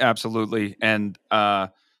 Right, absolutely. And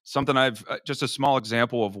something just a small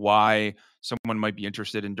example of why someone might be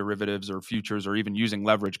interested in derivatives or futures or even using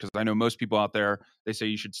leverage, because I know most people out there, they say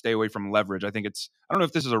you should stay away from leverage. I don't know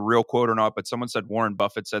if this is a real quote or not, but someone said Warren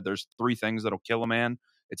Buffett said there's 3 things that'll kill a man.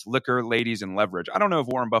 It's liquor, ladies, and leverage. I don't know if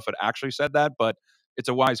Warren Buffett actually said that, but it's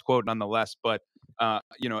a wise quote nonetheless. But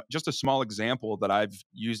just a small example that I've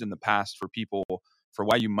used in the past for people for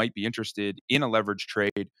why you might be interested in a leverage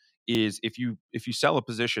trade is if you sell a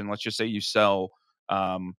position. Let's just say you sell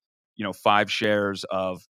 5 shares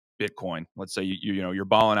of Bitcoin. Let's say you're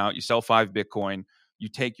balling out, you sell 5 Bitcoin, you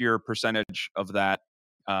take your percentage of that,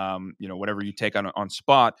 whatever you take on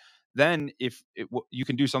spot. Then you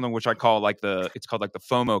can do something which I call it's called like the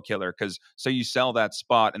FOMO killer, because say you sell that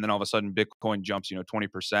spot and then all of a sudden Bitcoin jumps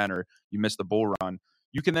 20% or you miss the bull run,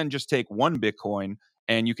 you can then just take 1 Bitcoin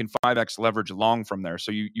and you can 5x leverage long from there.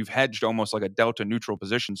 So you've hedged almost like a delta neutral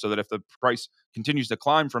position, so that if the price continues to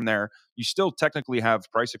climb from there, you still technically have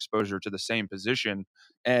price exposure to the same position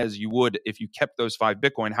as you would if you kept those 5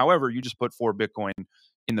 Bitcoin. However, you just put 4 Bitcoin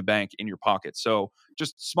in the bank in your pocket. So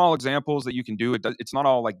just small examples that you can do. It's not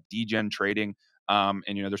all like degen trading. And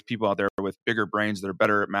there's people out there with bigger brains that are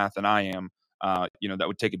better at math than I am, that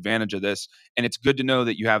would take advantage of this. And it's good to know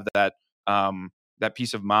that you have that that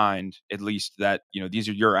peace of mind, at least that, these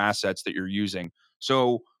are your assets that you're using.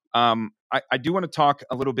 So I do want to talk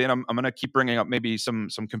a little bit. I'm going to keep bringing up maybe some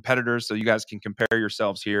competitors so you guys can compare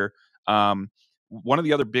yourselves here. One of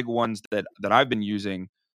the other big ones that I've been using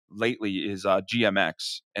lately is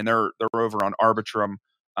GMX, and they're over on Arbitrum,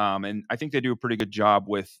 and I think they do a pretty good job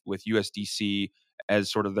with USDC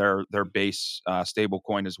as sort of their base stable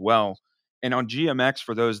coin as well. And on GMX,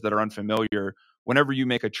 for those that are unfamiliar, whenever you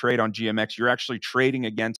make a trade on GMX, you're actually trading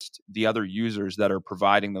against the other users that are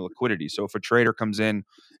providing the liquidity. So if a trader comes in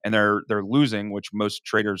and they're losing, which most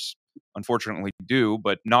traders unfortunately do,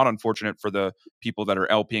 but not unfortunate for the people that are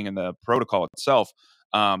LPing in the protocol itself,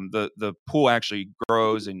 the pool actually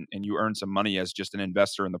grows and you earn some money as just an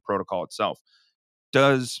investor in the protocol itself.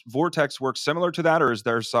 Does Vortex work similar to that, or is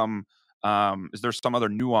there some other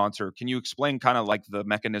nuance, or can you explain kind of like the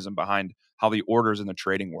mechanism behind how the orders and the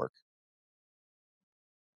trading work?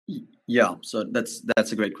 Yeah, so that's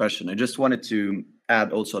a great question. I just wanted to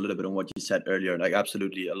add also a little bit on what you said earlier. Like,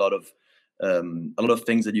 absolutely, a lot of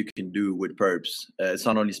things that you can do with perps. It's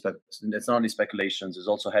not only speculations. There's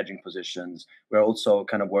also hedging positions. We're also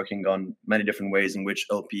kind of working on many different ways in which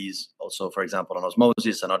LPs, also for example on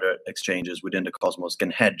Osmosis and other exchanges within the Cosmos, can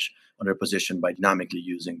hedge on their position by dynamically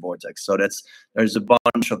using Vortex. So there's a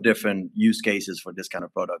bunch of different use cases for this kind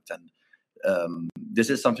of product, and this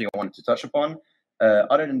is something I wanted to touch upon.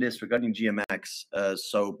 Other than this, regarding GMX,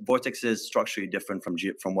 so Vortex is structurally different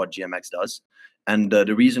from what GMX does. And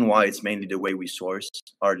the reason why it's mainly the way we source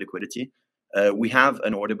our liquidity. We have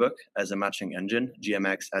an order book as a matching engine.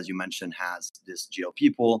 GMX, as you mentioned, has this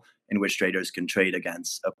GLP pool in which traders can trade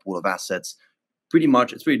against a pool of assets. Pretty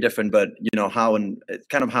much, it's pretty different, but how an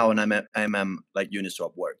AMM like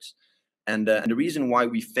Uniswap works. And the reason why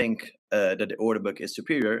we think that the order book is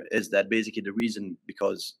superior is that basically the reason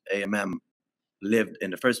because AMM lived in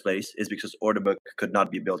the first place is because order book could not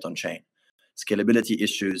be built on chain. Scalability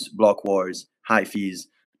issues, block wars, high fees.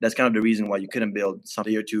 That's kind of the reason why you couldn't build. Some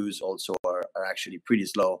tier twos also are actually pretty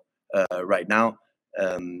slow right now.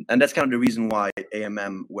 And that's kind of the reason why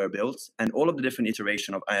AMM were built. And all of the different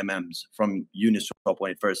iteration of AMMs from Uniswap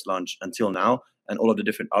when it first launched until now, and all of the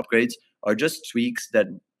different upgrades are just tweaks that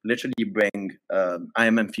literally bring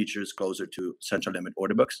IMM features closer to central limit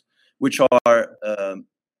order books, which are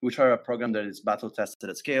a program that is battle tested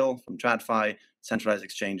at scale from TradFi, centralized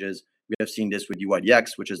exchanges. We have seen this with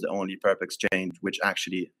UIDX, which is the only perp exchange which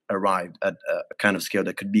actually arrived at a kind of scale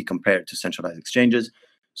that could be compared to centralized exchanges.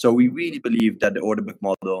 So we really believe that the order book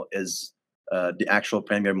model is the actual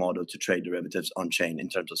premier model to trade derivatives on chain in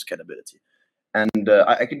terms of scalability. And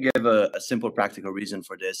I could give a simple practical reason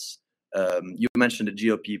for this. You mentioned the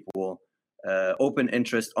GLP pool. Open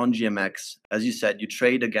interest on GMX, as you said, you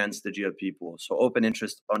trade against the GLP pool. So open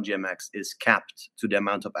interest on GMX is capped to the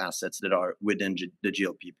amount of assets that are within the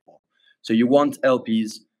GLP pool. So you want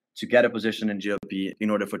LPs to get a position in GLP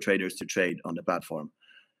in order for traders to trade on the platform.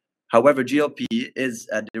 However, GLP is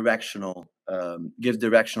a gives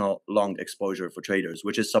directional long exposure for traders,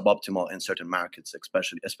 which is suboptimal in certain markets,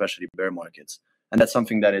 especially bear markets. And that's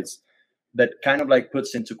something that kind of like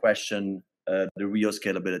puts into question the real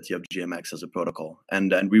scalability of GMX as a protocol.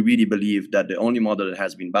 And we really believe that the only model that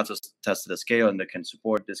has been battle tested at scale and that can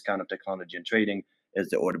support this kind of technology and trading is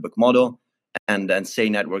the order book model. And then Say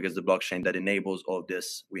Network is the blockchain that enables all of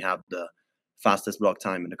this. We have the fastest block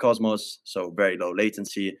time in the Cosmos, so very low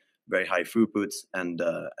latency, very high throughputs, and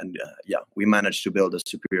we managed to build a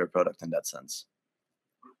superior product in that sense.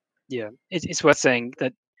 Yeah, it's worth saying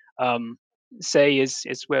that Say is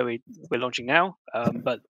where we're launching now,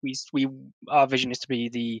 but our vision is to be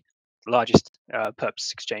the largest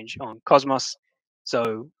perps exchange on Cosmos.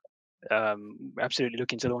 So we're absolutely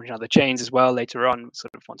looking to launch other chains as well later on,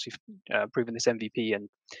 sort of once we've proven this MVP and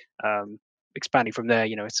expanding from there.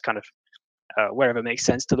 It's kind of wherever it makes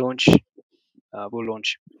sense to launch, we'll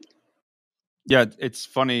launch. Yeah, it's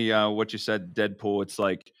funny what you said, Deadpool. It's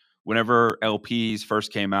like whenever LPs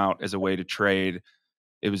first came out as a way to trade,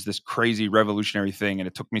 it was this crazy revolutionary thing, and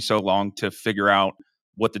it took me so long to figure out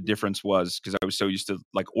what the difference was because I was so used to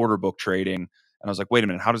like order book trading, and I was like, wait a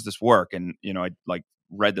minute, how does this work? And I like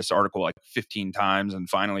read this article like 15 times and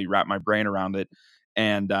finally wrapped my brain around it.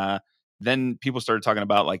 And then people started talking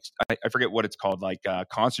about like I forget what it's called, like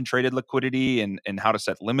concentrated liquidity and how to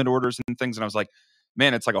set limit orders and things. And I was like,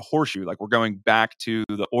 man, it's like a horseshoe. Like we're going back to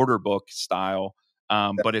the order book style,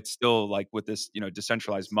 but it's still like with this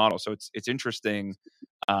decentralized model. So it's interesting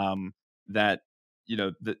that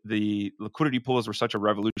the liquidity pools were such a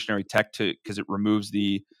revolutionary tech because it removes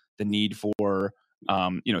the need for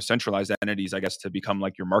centralized entities, I guess, to become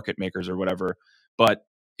like your market makers or whatever. But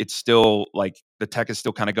it's still like the tech is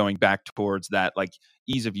still kind of going back towards that like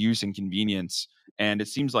ease of use and convenience. And it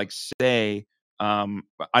seems like Say, I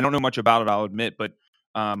don't know much about it, I'll admit, but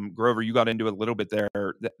Grover, you got into it a little bit there.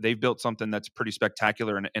 They've built something that's pretty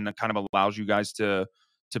spectacular, and it kind of allows you guys to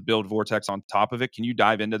build Vortex on top of it. Can you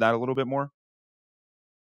dive into that a little bit more?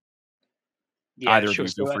 Yeah, Either sure.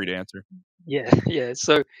 of you, feel free to answer. Yeah.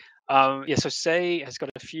 So, so Say has got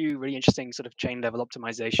a few really interesting sort of chain level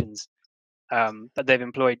optimizations that they've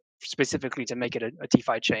employed specifically to make it a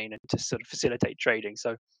DeFi chain and to sort of facilitate trading.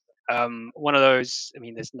 So, one of those, I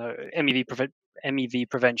mean, there's no MEV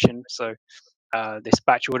prevention. So, this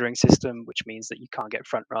batch ordering system, which means that you can't get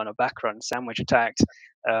front run or back run sandwich attacked,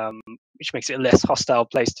 which makes it a less hostile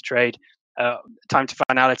place to trade. Time to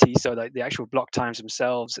finality, so that the actual block times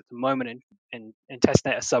themselves at the moment in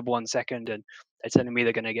testnet are sub 1 second, and they're telling me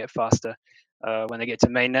they're going to get faster when they get to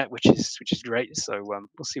mainnet, which is great. So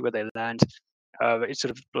we'll see where they land. It's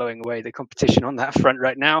sort of blowing away the competition on that front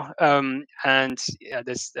right now. And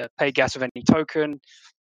there's pay gas with any token.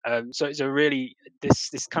 So it's a really this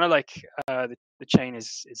kind of like the chain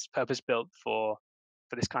is purpose built for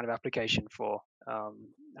this kind of application for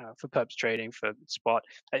perps trading for spot.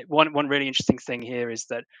 One really interesting thing here is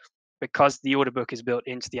that because the order book is built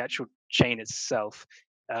into the actual chain itself,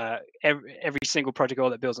 every single protocol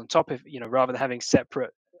that builds on top of, rather than having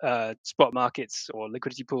separate spot markets or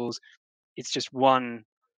liquidity pools, it's just one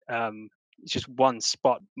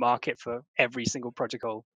spot market for every single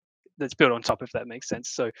protocol that's built on top, if that makes sense.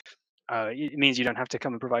 So it means you don't have to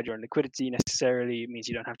come and provide your own liquidity necessarily. It means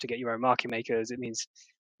you don't have to get your own market makers. It means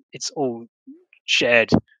it's all shared.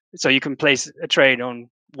 So you can place a trade on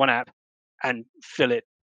one app and fill it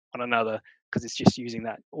on another because it's just using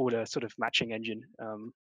that order sort of matching engine,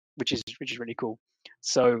 which is really cool.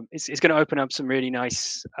 So it's going to open up some really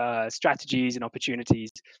nice strategies and opportunities.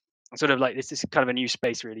 Sort of like this is kind of a new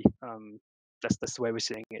space, really. That's the way we're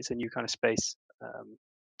seeing it. It's a new kind of space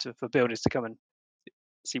for builders to come and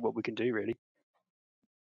see what we can do, really.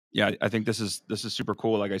 Yeah, I think this is super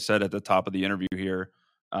cool. Like I said at the top of the interview here,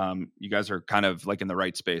 you guys are kind of like in the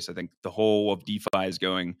right space. I think the whole of DeFi is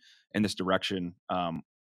going in this direction.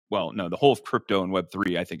 Well, no, the whole of crypto and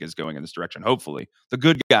Web3, I think, is going in this direction. Hopefully, the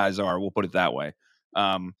good guys are. We'll put it that way.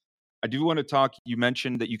 I do want to talk. You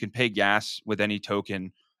mentioned that you can pay gas with any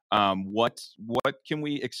token. What can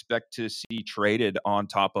we expect to see traded on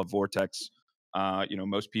top of Vortex?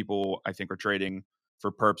 Most people I think are trading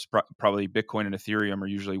for perps. Probably Bitcoin and Ethereum are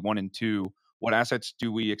usually 1 and 2. What assets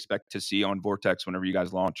do we expect to see on Vortex whenever you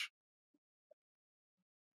guys launch?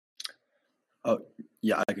 Oh,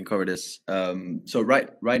 yeah, I can cover this. So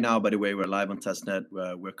right now, by the way, we're live on testnet.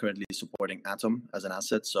 We're currently supporting Atom as an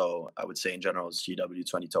asset. So I would say in general, it's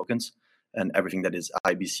GW20 tokens and everything that is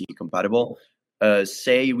IBC compatible.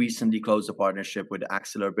 Say recently closed a partnership with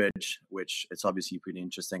Axelar Bridge, which it's obviously pretty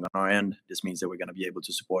interesting on our end. This means that we're going to be able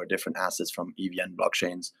to support different assets from EVM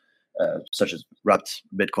blockchains, such as wrapped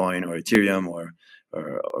Bitcoin or Ethereum or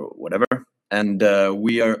whatever. And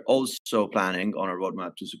we are also planning on a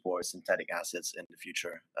roadmap to support synthetic assets in the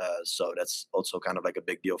future. So that's also kind of like a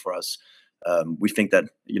big deal for us. We think that,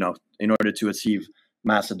 in order to achieve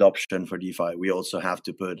mass adoption for DeFi, we also have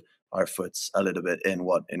to put our foots a little bit in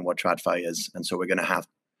what TradFi is. And so we're going to have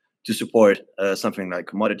to support something like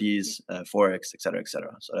commodities, Forex, et cetera, et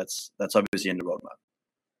cetera. So that's obviously in the roadmap.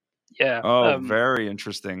 Yeah. Oh, very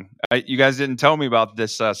interesting. You guys didn't tell me about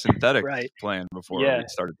this synthetic plan before we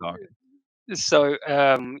started talking. So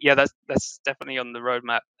that's definitely on the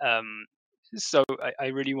roadmap. So I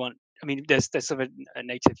really want. I mean, there's sort of a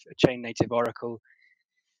chain native oracle,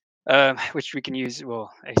 which we can use. Well,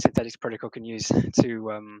 a synthetic protocol can use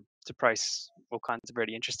to price all kinds of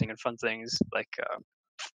really interesting and fun things like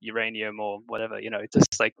uranium or whatever.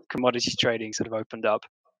 Just like commodities trading sort of opened up,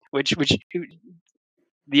 which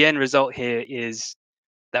the end result here is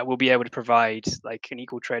that we'll be able to provide like an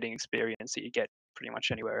equal trading experience that you get pretty much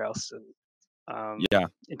anywhere else. And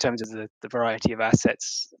in terms of the variety of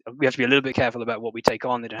assets, we have to be a little bit careful about what we take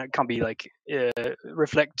on. It can't be like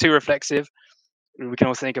too reflexive. We can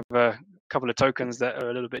also think of a couple of tokens that are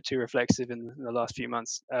a little bit too reflexive in the last few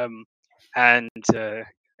months, and they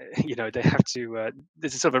have to.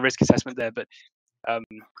 There's a sort of a risk assessment there, but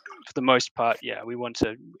for the most part, we want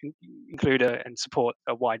to include and support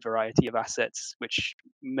a wide variety of assets, which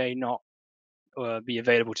may not be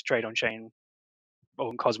available to trade on chain or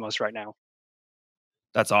on Cosmos right now.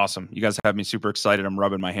 That's awesome. You guys have me super excited. I'm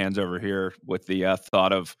rubbing my hands over here with the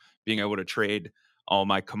thought of being able to trade all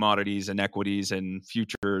my commodities and equities and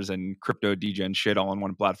futures and crypto degen shit all on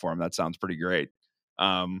one platform. That sounds pretty great.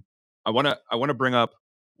 I want to bring up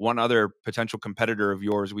one other potential competitor of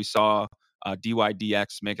yours. We saw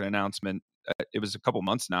DYDX make an announcement. It was a couple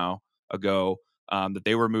months now ago that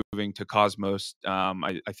they were moving to Cosmos.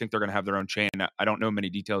 I think they're going to have their own chain. I don't know many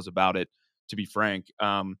details about it, to be frank.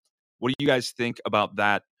 What do you guys think about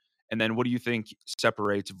that? And then what do you think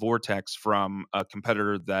separates Vortex from a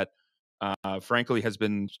competitor that, frankly, has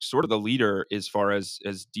been sort of the leader as far as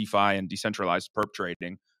DeFi and decentralized perp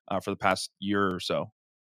trading for the past year or so?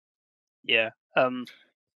 Yeah.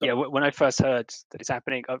 Yeah. When I first heard that it's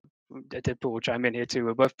happening, Deadpool will chime in here too.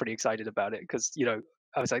 We're both pretty excited about it because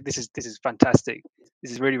I was like, this is fantastic.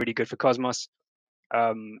 This is really really good for Cosmos.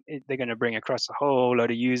 They're going to bring across a whole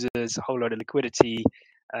load of users, a whole load of liquidity,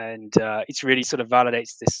 and it's really sort of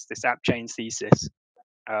validates this app chain thesis.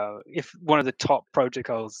 If one of the top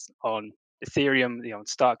protocols on Ethereum, on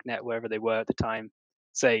Starknet, wherever they were at the time,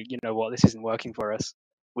 say, you know what, this isn't working for us,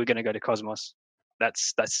 we're going to go to Cosmos.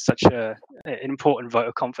 That's such an important vote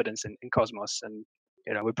of confidence in Cosmos, and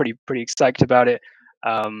we're pretty excited about it.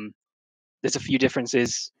 There's a few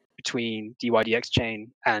differences between DYDX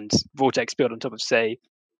chain and Vortex built on top of Sei.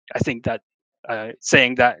 I think that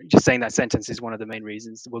saying that sentence is one of the main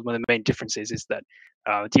reasons. Well, one of the main differences is that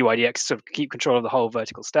DYDX sort of keep control of the whole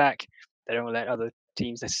vertical stack. They don't let other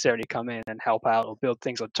teams necessarily come in and help out or build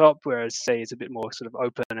things on top, whereas Sei is a bit more sort of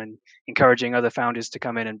open and encouraging other founders to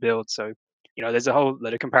come in and build. So there's a whole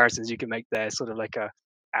lot of comparisons you can make there, sort of like a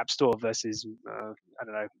app store versus I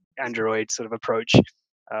don't know, Android sort of approach,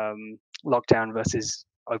 lockdown versus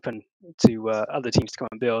open to other teams to come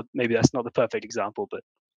and build. Maybe that's not the perfect example, but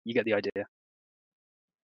you get the idea.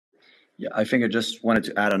 Yeah, I think I just wanted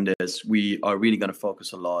to add on this. We are really going to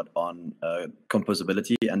focus a lot on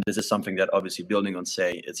composability, and this is something that obviously building on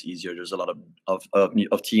Sei, it's easier. There's a lot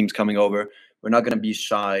of teams coming over. We're not going to be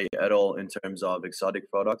shy at all in terms of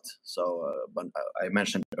exotic product. So, but I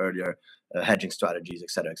mentioned earlier hedging strategies,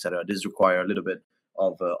 et cetera, et cetera. This require a little bit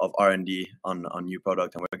of R&D on new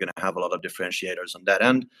product, and we're going to have a lot of differentiators on that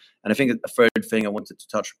end. And I think a third thing I wanted to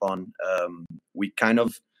touch upon, we kind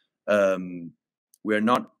of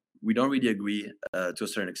we don't really agree to a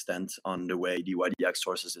certain extent on the way DYDX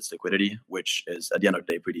sources its liquidity, which is at the end of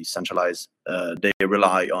the day pretty centralized. They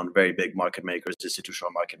rely on very big market makers,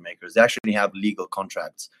 institutional market makers. They actually have legal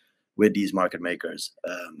contracts with these market makers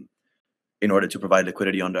in order to provide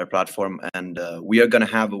liquidity on their platform. And we are going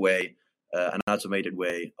to have a way, an automated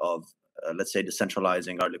way of, let's say,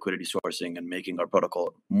 decentralizing our liquidity sourcing and making our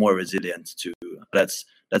protocol more resilient to. That's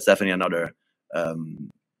definitely another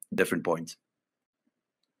different point.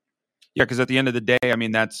 Yeah, because at the end of the day, I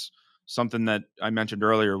mean, that's something that I mentioned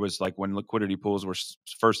earlier was like when liquidity pools were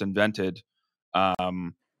first invented,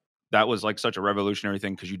 that was like such a revolutionary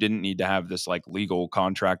thing because you didn't need to have this like legal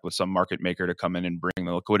contract with some market maker to come in and bring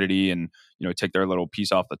the liquidity and take their little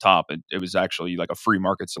piece off the top. It was actually like a free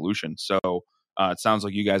market solution. So it sounds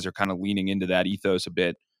like you guys are kind of leaning into that ethos a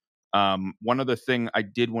bit. One other thing I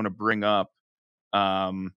did want to bring up.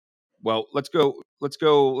 Well, let's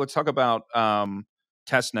talk about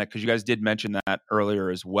testnet, because you guys did mention that earlier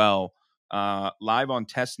as well. Live on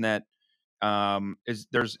testnet, is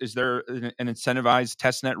there an incentivized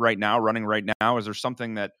testnet running right now? Is there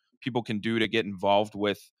something that people can do to get involved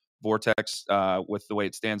with Vortex with the way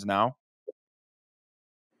it stands now?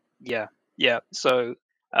 Yeah. So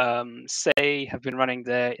Sei have been running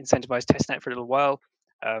their incentivized testnet for a little while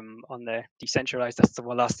on their decentralized. That's the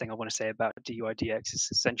last thing I want to say about DYDX. It's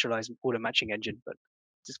a centralized order matching engine, but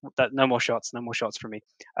just that, no more shots for me.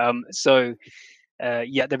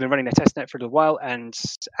 Yeah, they've been running their testnet for a little while, and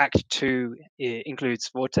Act 2 includes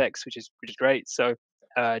Vortex, which is great. So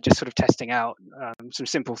just sort of testing out some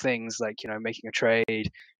simple things like making a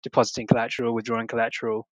trade, depositing collateral, withdrawing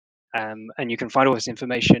collateral, and you can find all this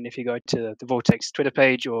information if you go to the Vortex Twitter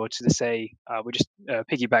page or to the Sei. We just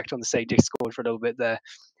piggybacked on the Sei Discord for a little bit there,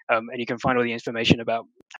 and you can find all the information about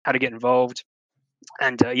how to get involved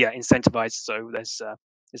and incentivized. So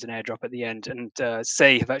there's an airdrop at the end, and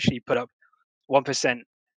Sei have actually put up 1%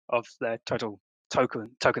 of their total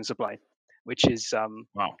token supply, which is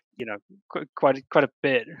Wow. quite a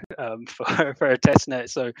bit for a testnet.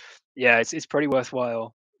 So yeah, it's pretty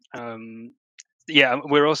worthwhile. Yeah,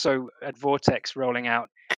 we're also at Vortex rolling out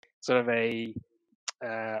sort of a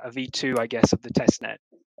V2, I guess, of the testnet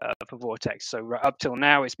for Vortex. So up till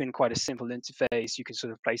now, it's been quite a simple interface. You can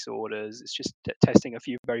sort of place orders. It's just testing a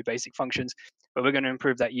few very basic functions, but we're going to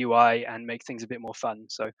improve that UI and make things a bit more fun.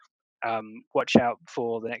 So watch out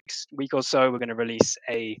for the next week or so. We're going to release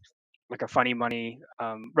a funny money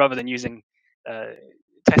rather than using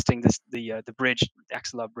testing the bridge, the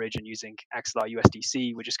Axelar bridge, and using Axelar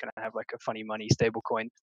USDC. We're just going to have like a funny money stablecoin,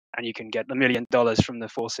 and you can get $1 million from the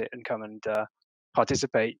faucet and come and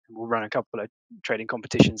participate. We'll run a couple of trading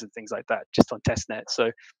competitions and things like that just on testnet.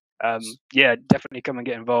 So yeah, definitely come and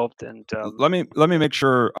get involved. And let me make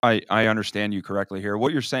sure I understand you correctly here.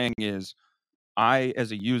 What you're saying is, I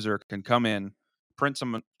as a user can come in, print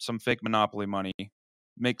some fake Monopoly money,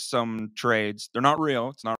 make some trades. They're not real.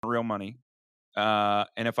 It's not real money.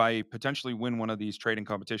 And if I potentially win one of these trading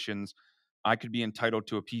competitions, I could be entitled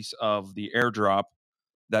to a piece of the airdrop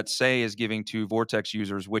that Say is giving to Vortex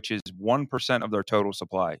users, which is 1% of their total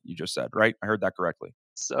supply. You just said, right? I heard that correctly.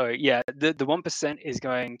 So yeah, the 1% is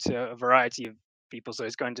going to a variety of people. So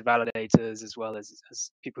it's going to validators as well as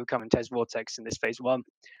people who come and test Vortex in this phase 1.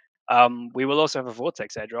 We will also have a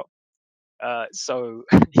Vortex airdrop. So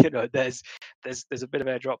there's a bit of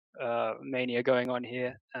airdrop mania going on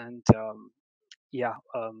here, and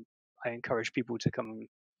I encourage people to come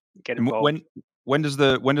get involved. When does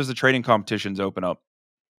the trading competitions open up?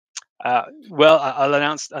 Well, I'll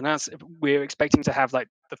announce. We're expecting to have like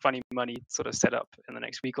the funny money sort of set up in the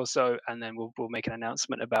next week or so, and then we'll make an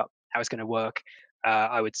announcement about how it's going to work.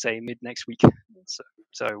 I would say mid next week.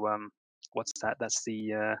 So what's that? That's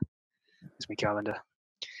the it's my calendar.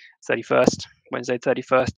 31st, Wednesday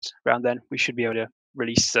 31st. Around then, we should be able to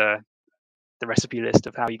release the recipe list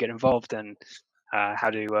of how you get involved and how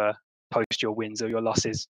to post your wins or your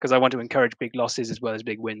losses. Because I want to encourage big losses as well as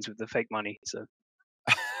big wins with the fake money. So.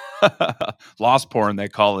 Loss porn, they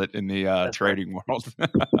call it in the trading world.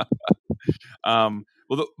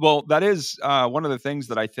 Well, that is one of the things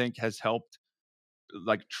that I think has helped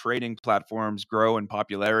like trading platforms grow in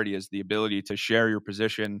popularity is the ability to share your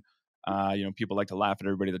position. People like to laugh at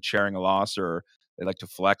everybody that's sharing a loss, or they like to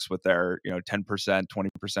flex with their 10%,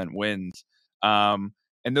 20% wins.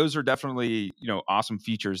 And those are definitely awesome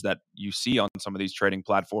features that you see on some of these trading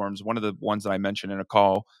platforms. One of the ones that I mentioned in a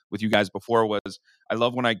call with you guys before was, I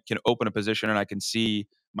love when I can open a position and I can see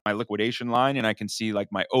my liquidation line and I can see like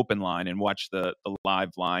my open line and watch the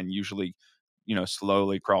live line usually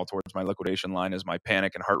slowly crawl towards my liquidation line as my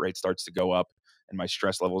panic and heart rate starts to go up and my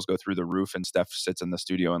stress levels go through the roof, and Steph sits in the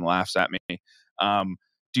studio and laughs at me.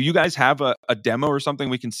 Do you guys have a demo or something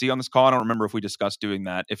we can see on this call? I don't remember if we discussed doing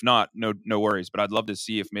that. If not, no worries. But I'd love to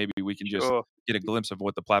see if maybe we can just get a glimpse of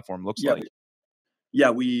what the platform looks like. Yeah,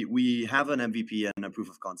 we have an MVP and a proof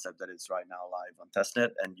of concept that is right now live on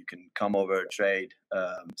testnet, and you can come over, trade,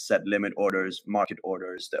 set limit orders, market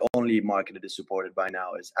orders. The only market that is supported by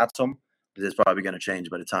now is Atom. This is probably going to change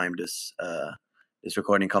by the time this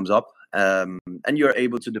recording comes up. And you're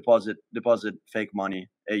able to deposit fake money,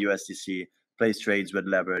 AUSDC, place trades with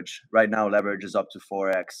leverage. Right now, leverage is up to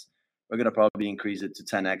 4x. We're going to probably increase it to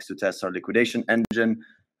 10x to test our liquidation engine.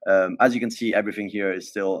 As you can see, everything here is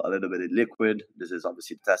still a little bit illiquid. This is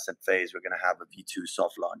obviously the testnet phase. We're going to have a V2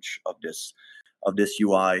 soft launch of this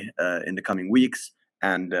UI in the coming weeks,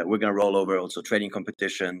 and we're going to roll over also trading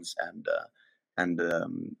competitions, and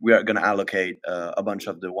we are going to allocate a bunch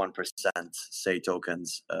of the 1% Say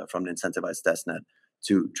tokens from the incentivized testnet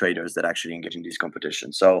to traders that actually engage in these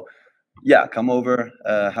competitions. So yeah, come over,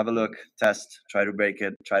 have a look, test, try to break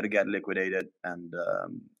it, try to get liquidated, and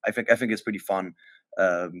I think it's pretty fun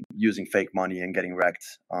using fake money and getting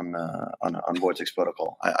wrecked on Vortex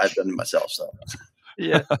protocol. I've done it myself, so.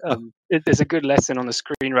 Yeah, there's a good lesson on the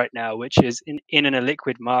screen right now, which is in an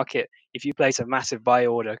illiquid market, if you place a massive buy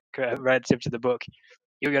order relative to the book,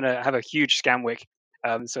 you're going to have a huge scam wick.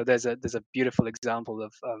 So there's a beautiful example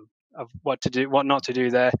of what to do, what not to do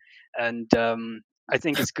there, and I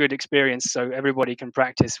think it's good experience, so everybody can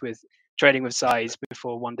practice with trading with size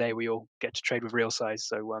before one day we all get to trade with real size.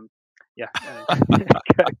 So yeah.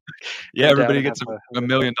 Yeah, everybody gets $1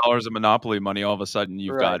 million of Monopoly money. All of a sudden,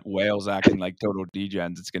 you've got whales acting like total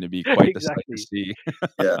degens. It's going to be quite the sight to see.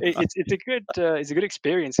 Yeah. It's a good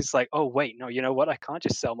experience. It's like, oh wait, no, you know what? I can't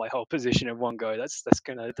just sell my whole position in one go. That's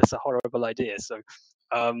a horrible idea. So,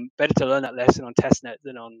 better to learn that lesson on testnet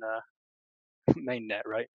than on mainnet,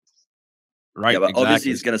 right? Right. Yeah, but exactly.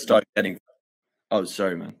 Obviously, it's going to start getting. Oh,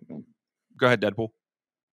 sorry, man. Go ahead, Deadpool.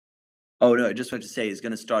 Oh no, I just wanted to say it's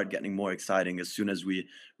going to start getting more exciting as soon as we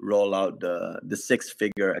roll out the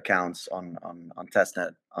 6-figure accounts on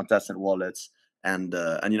testnet wallets, and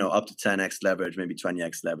up to 10x leverage, maybe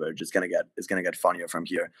 20x leverage. It's gonna get funnier from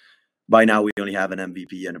here. By now, we only have an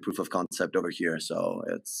MVP and a proof of concept over here, so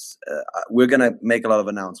it's we're gonna make a lot of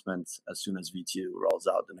announcements as soon as V2 rolls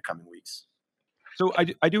out in the coming weeks. So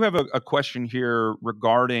I do have a question here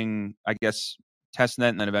regarding, I guess, testnet,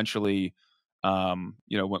 and then eventually,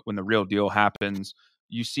 when the real deal happens,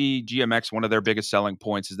 you see GMX, one of their biggest selling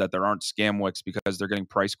points is that there aren't scam wicks because they're getting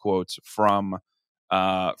price quotes from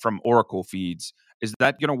Oracle feeds. Is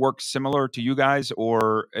that going to work similar to you guys,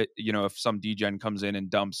 or if some degen comes in and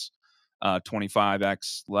dumps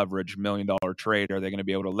 25x leverage $1 million trade? Are they going to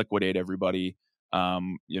be able to liquidate everybody,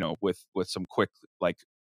 with some quick like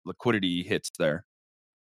liquidity hits there?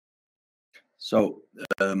 So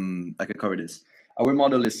I can cover this. Our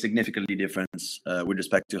model is significantly different with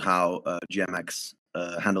respect to how GMX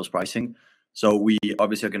handles pricing. So we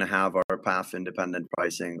obviously are going to have our path independent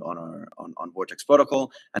pricing on Vortex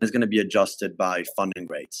protocol, and it's going to be adjusted by funding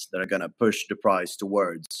rates that are going to push the price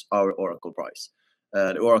towards our Oracle price.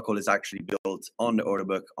 The Oracle is actually built on the order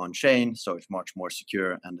book on chain, so it's much more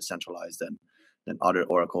secure and decentralized than other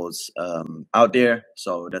oracles out there.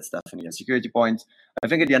 So that's definitely a security point. I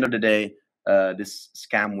think at the end of the day, this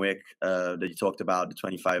scam wick that you talked about, the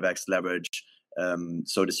 25x leverage.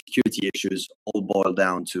 So the security issues all boil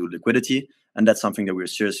down to liquidity, and that's something that we're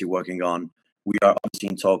seriously working on. We are obviously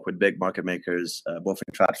in talk with big market makers, both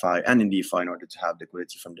in TradFi and in DeFi, in order to have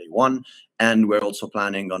liquidity from day one. And we're also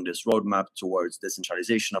planning on this roadmap towards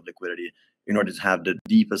decentralization of liquidity in order to have the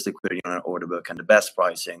deepest liquidity on our order book and the best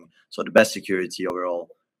pricing, so the best security overall,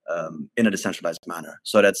 in a decentralized manner.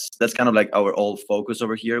 So that's kind of like our whole focus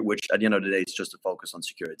over here, which at the end of the day is just a focus on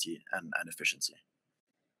security and efficiency.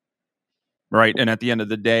 Right. And at the end of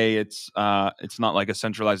the day, it's not like a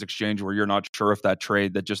centralized exchange where you're not sure if that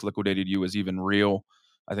trade that just liquidated you is even real.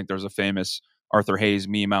 I think there's a famous Arthur Hayes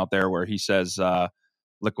meme out there where he says,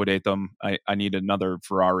 liquidate them. I need another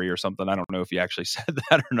Ferrari or something. I don't know if he actually said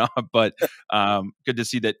that or not, but good to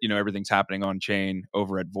see that, everything's happening on chain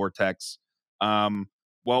over at Vortex.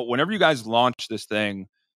 Well, whenever you guys launch this thing,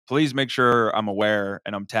 please make sure I'm aware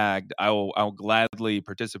and I'm tagged. I'll gladly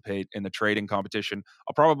participate in the trading competition.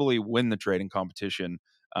 I'll probably win the trading competition,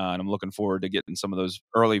 and I'm looking forward to getting some of those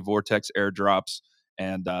early Vortex airdrops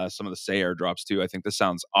and some of the Say airdrops too. I think this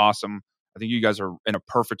sounds awesome. I think you guys are in a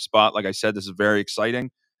perfect spot. Like I said, this is very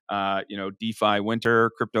exciting. DeFi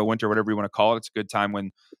winter, crypto winter, whatever you want to call it. It's a good time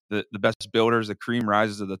when the best builders, the cream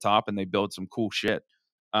rises to the top, and they build some cool shit.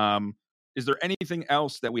 Is there anything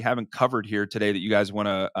else that we haven't covered here today that you guys want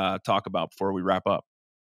to talk about before we wrap up?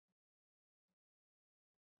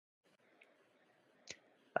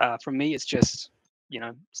 From me, it's just,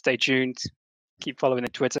 stay tuned, keep following the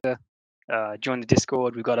Twitter, join the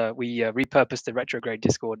Discord. We repurposed the Retrograde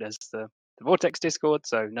Discord as the Vortex Discord,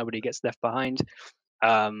 so nobody gets left behind.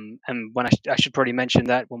 And when I should probably mention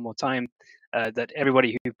that one more time, that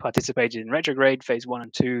everybody who participated in Retrograde Phase 1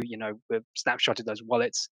 and 2, we've snapshotted those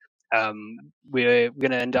wallets. We're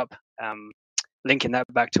going to end up linking that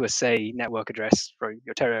back to a Say network address, for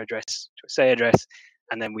your Terra address to a Say address,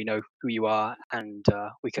 and then we know who you are, and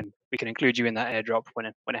we can include you in that airdrop when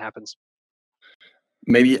it happens.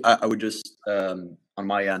 Maybe I would just on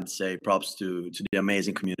my end say props to the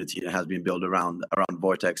amazing community that has been built around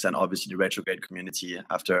Vortex, and obviously the Retrograde community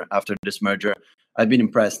after this merger. I've been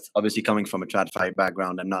impressed. Obviously, coming from a TradFi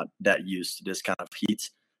background, I'm not that used to this kind of heat.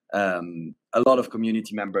 A lot of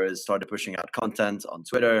community members started pushing out content on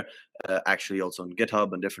Twitter, actually also on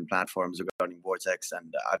GitHub and different platforms regarding Vortex,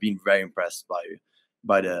 and I've been very impressed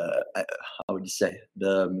by the how would you say,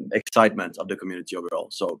 the excitement of the community overall.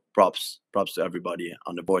 So props to everybody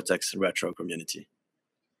on the Vortex Retro community.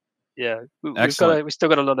 Yeah, we still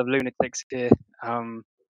got a lot of lunatics here,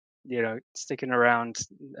 sticking around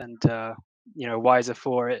and wiser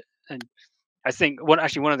for it. And I think one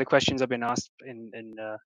of the questions I've been asked in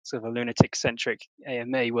sort of a lunatic centric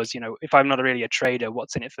AMA was, if I'm not really a trader,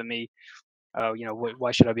 what's in it for me?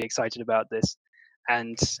 Why should I be excited about this?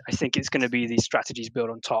 And I think it's going to be these strategies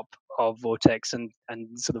built on top of Vortex and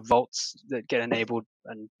sort of vaults that get enabled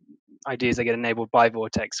and ideas that get enabled by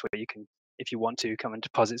Vortex, where you can, if you want to, come and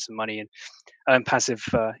deposit some money and earn passive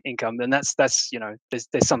income. And that's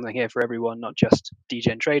there's something here for everyone, not just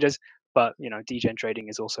degen traders, but degen trading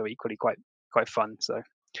is also equally quite fun. So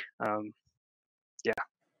yeah.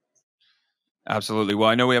 Absolutely. Well,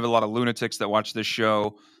 I know we have a lot of lunatics that watch this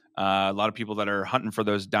show. A lot of people that are hunting for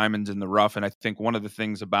those diamonds in the rough. And I think one of the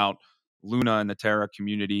things about Luna and the Terra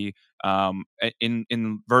community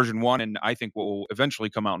in version 1, and I think what will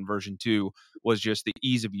eventually come out in version 2, was just the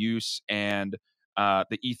ease of use and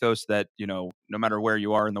the ethos that, no matter where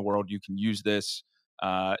you are in the world, you can use this,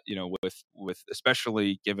 with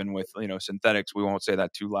especially given with, synthetics. We won't say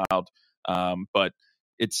that too loud, but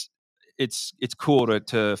it's cool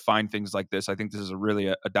to find things like this. I think this is really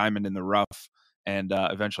a diamond in the rough, and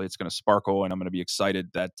eventually it's going to sparkle. And I'm going to be excited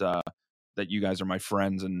that you guys are my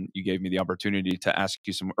friends, and you gave me the opportunity to ask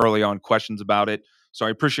you some early on questions about it. So I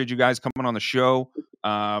appreciate you guys coming on the show.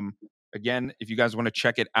 Again, if you guys want to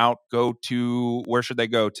check it out, go to, where should they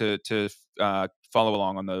go to follow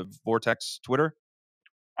along on the Vortex Twitter?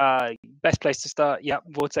 Best place to start,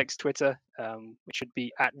 Vortex Twitter, which should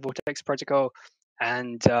be at Vortex Protocol.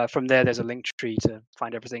 and from there, there's a link tree to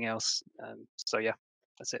find everything else. So yeah,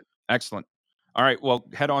 that's it. Excellent. All right. Well,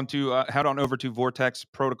 head on over to Vortex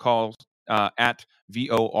Protocols at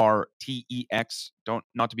VORTEX.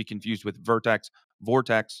 Not to be confused with Vertex.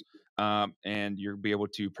 Vortex, and you'll be able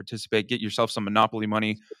to participate. Get yourself some Monopoly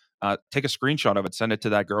money. Take a screenshot of it. Send it to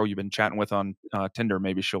that girl you've been chatting with on Tinder.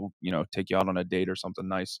 Maybe she'll take you out on a date or something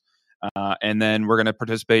nice. And then we're going to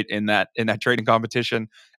participate in that trading competition,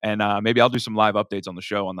 and maybe I'll do some live updates on the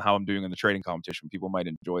show on how I'm doing in the trading competition. People might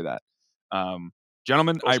enjoy that.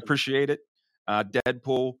 Gentlemen, I Awesome. appreciate it.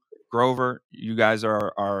 Deadpool, Grover, you guys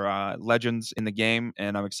are legends in the game,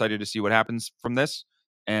 and I'm excited to see what happens from this.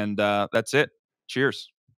 And that's it.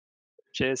 Cheers. Cheers.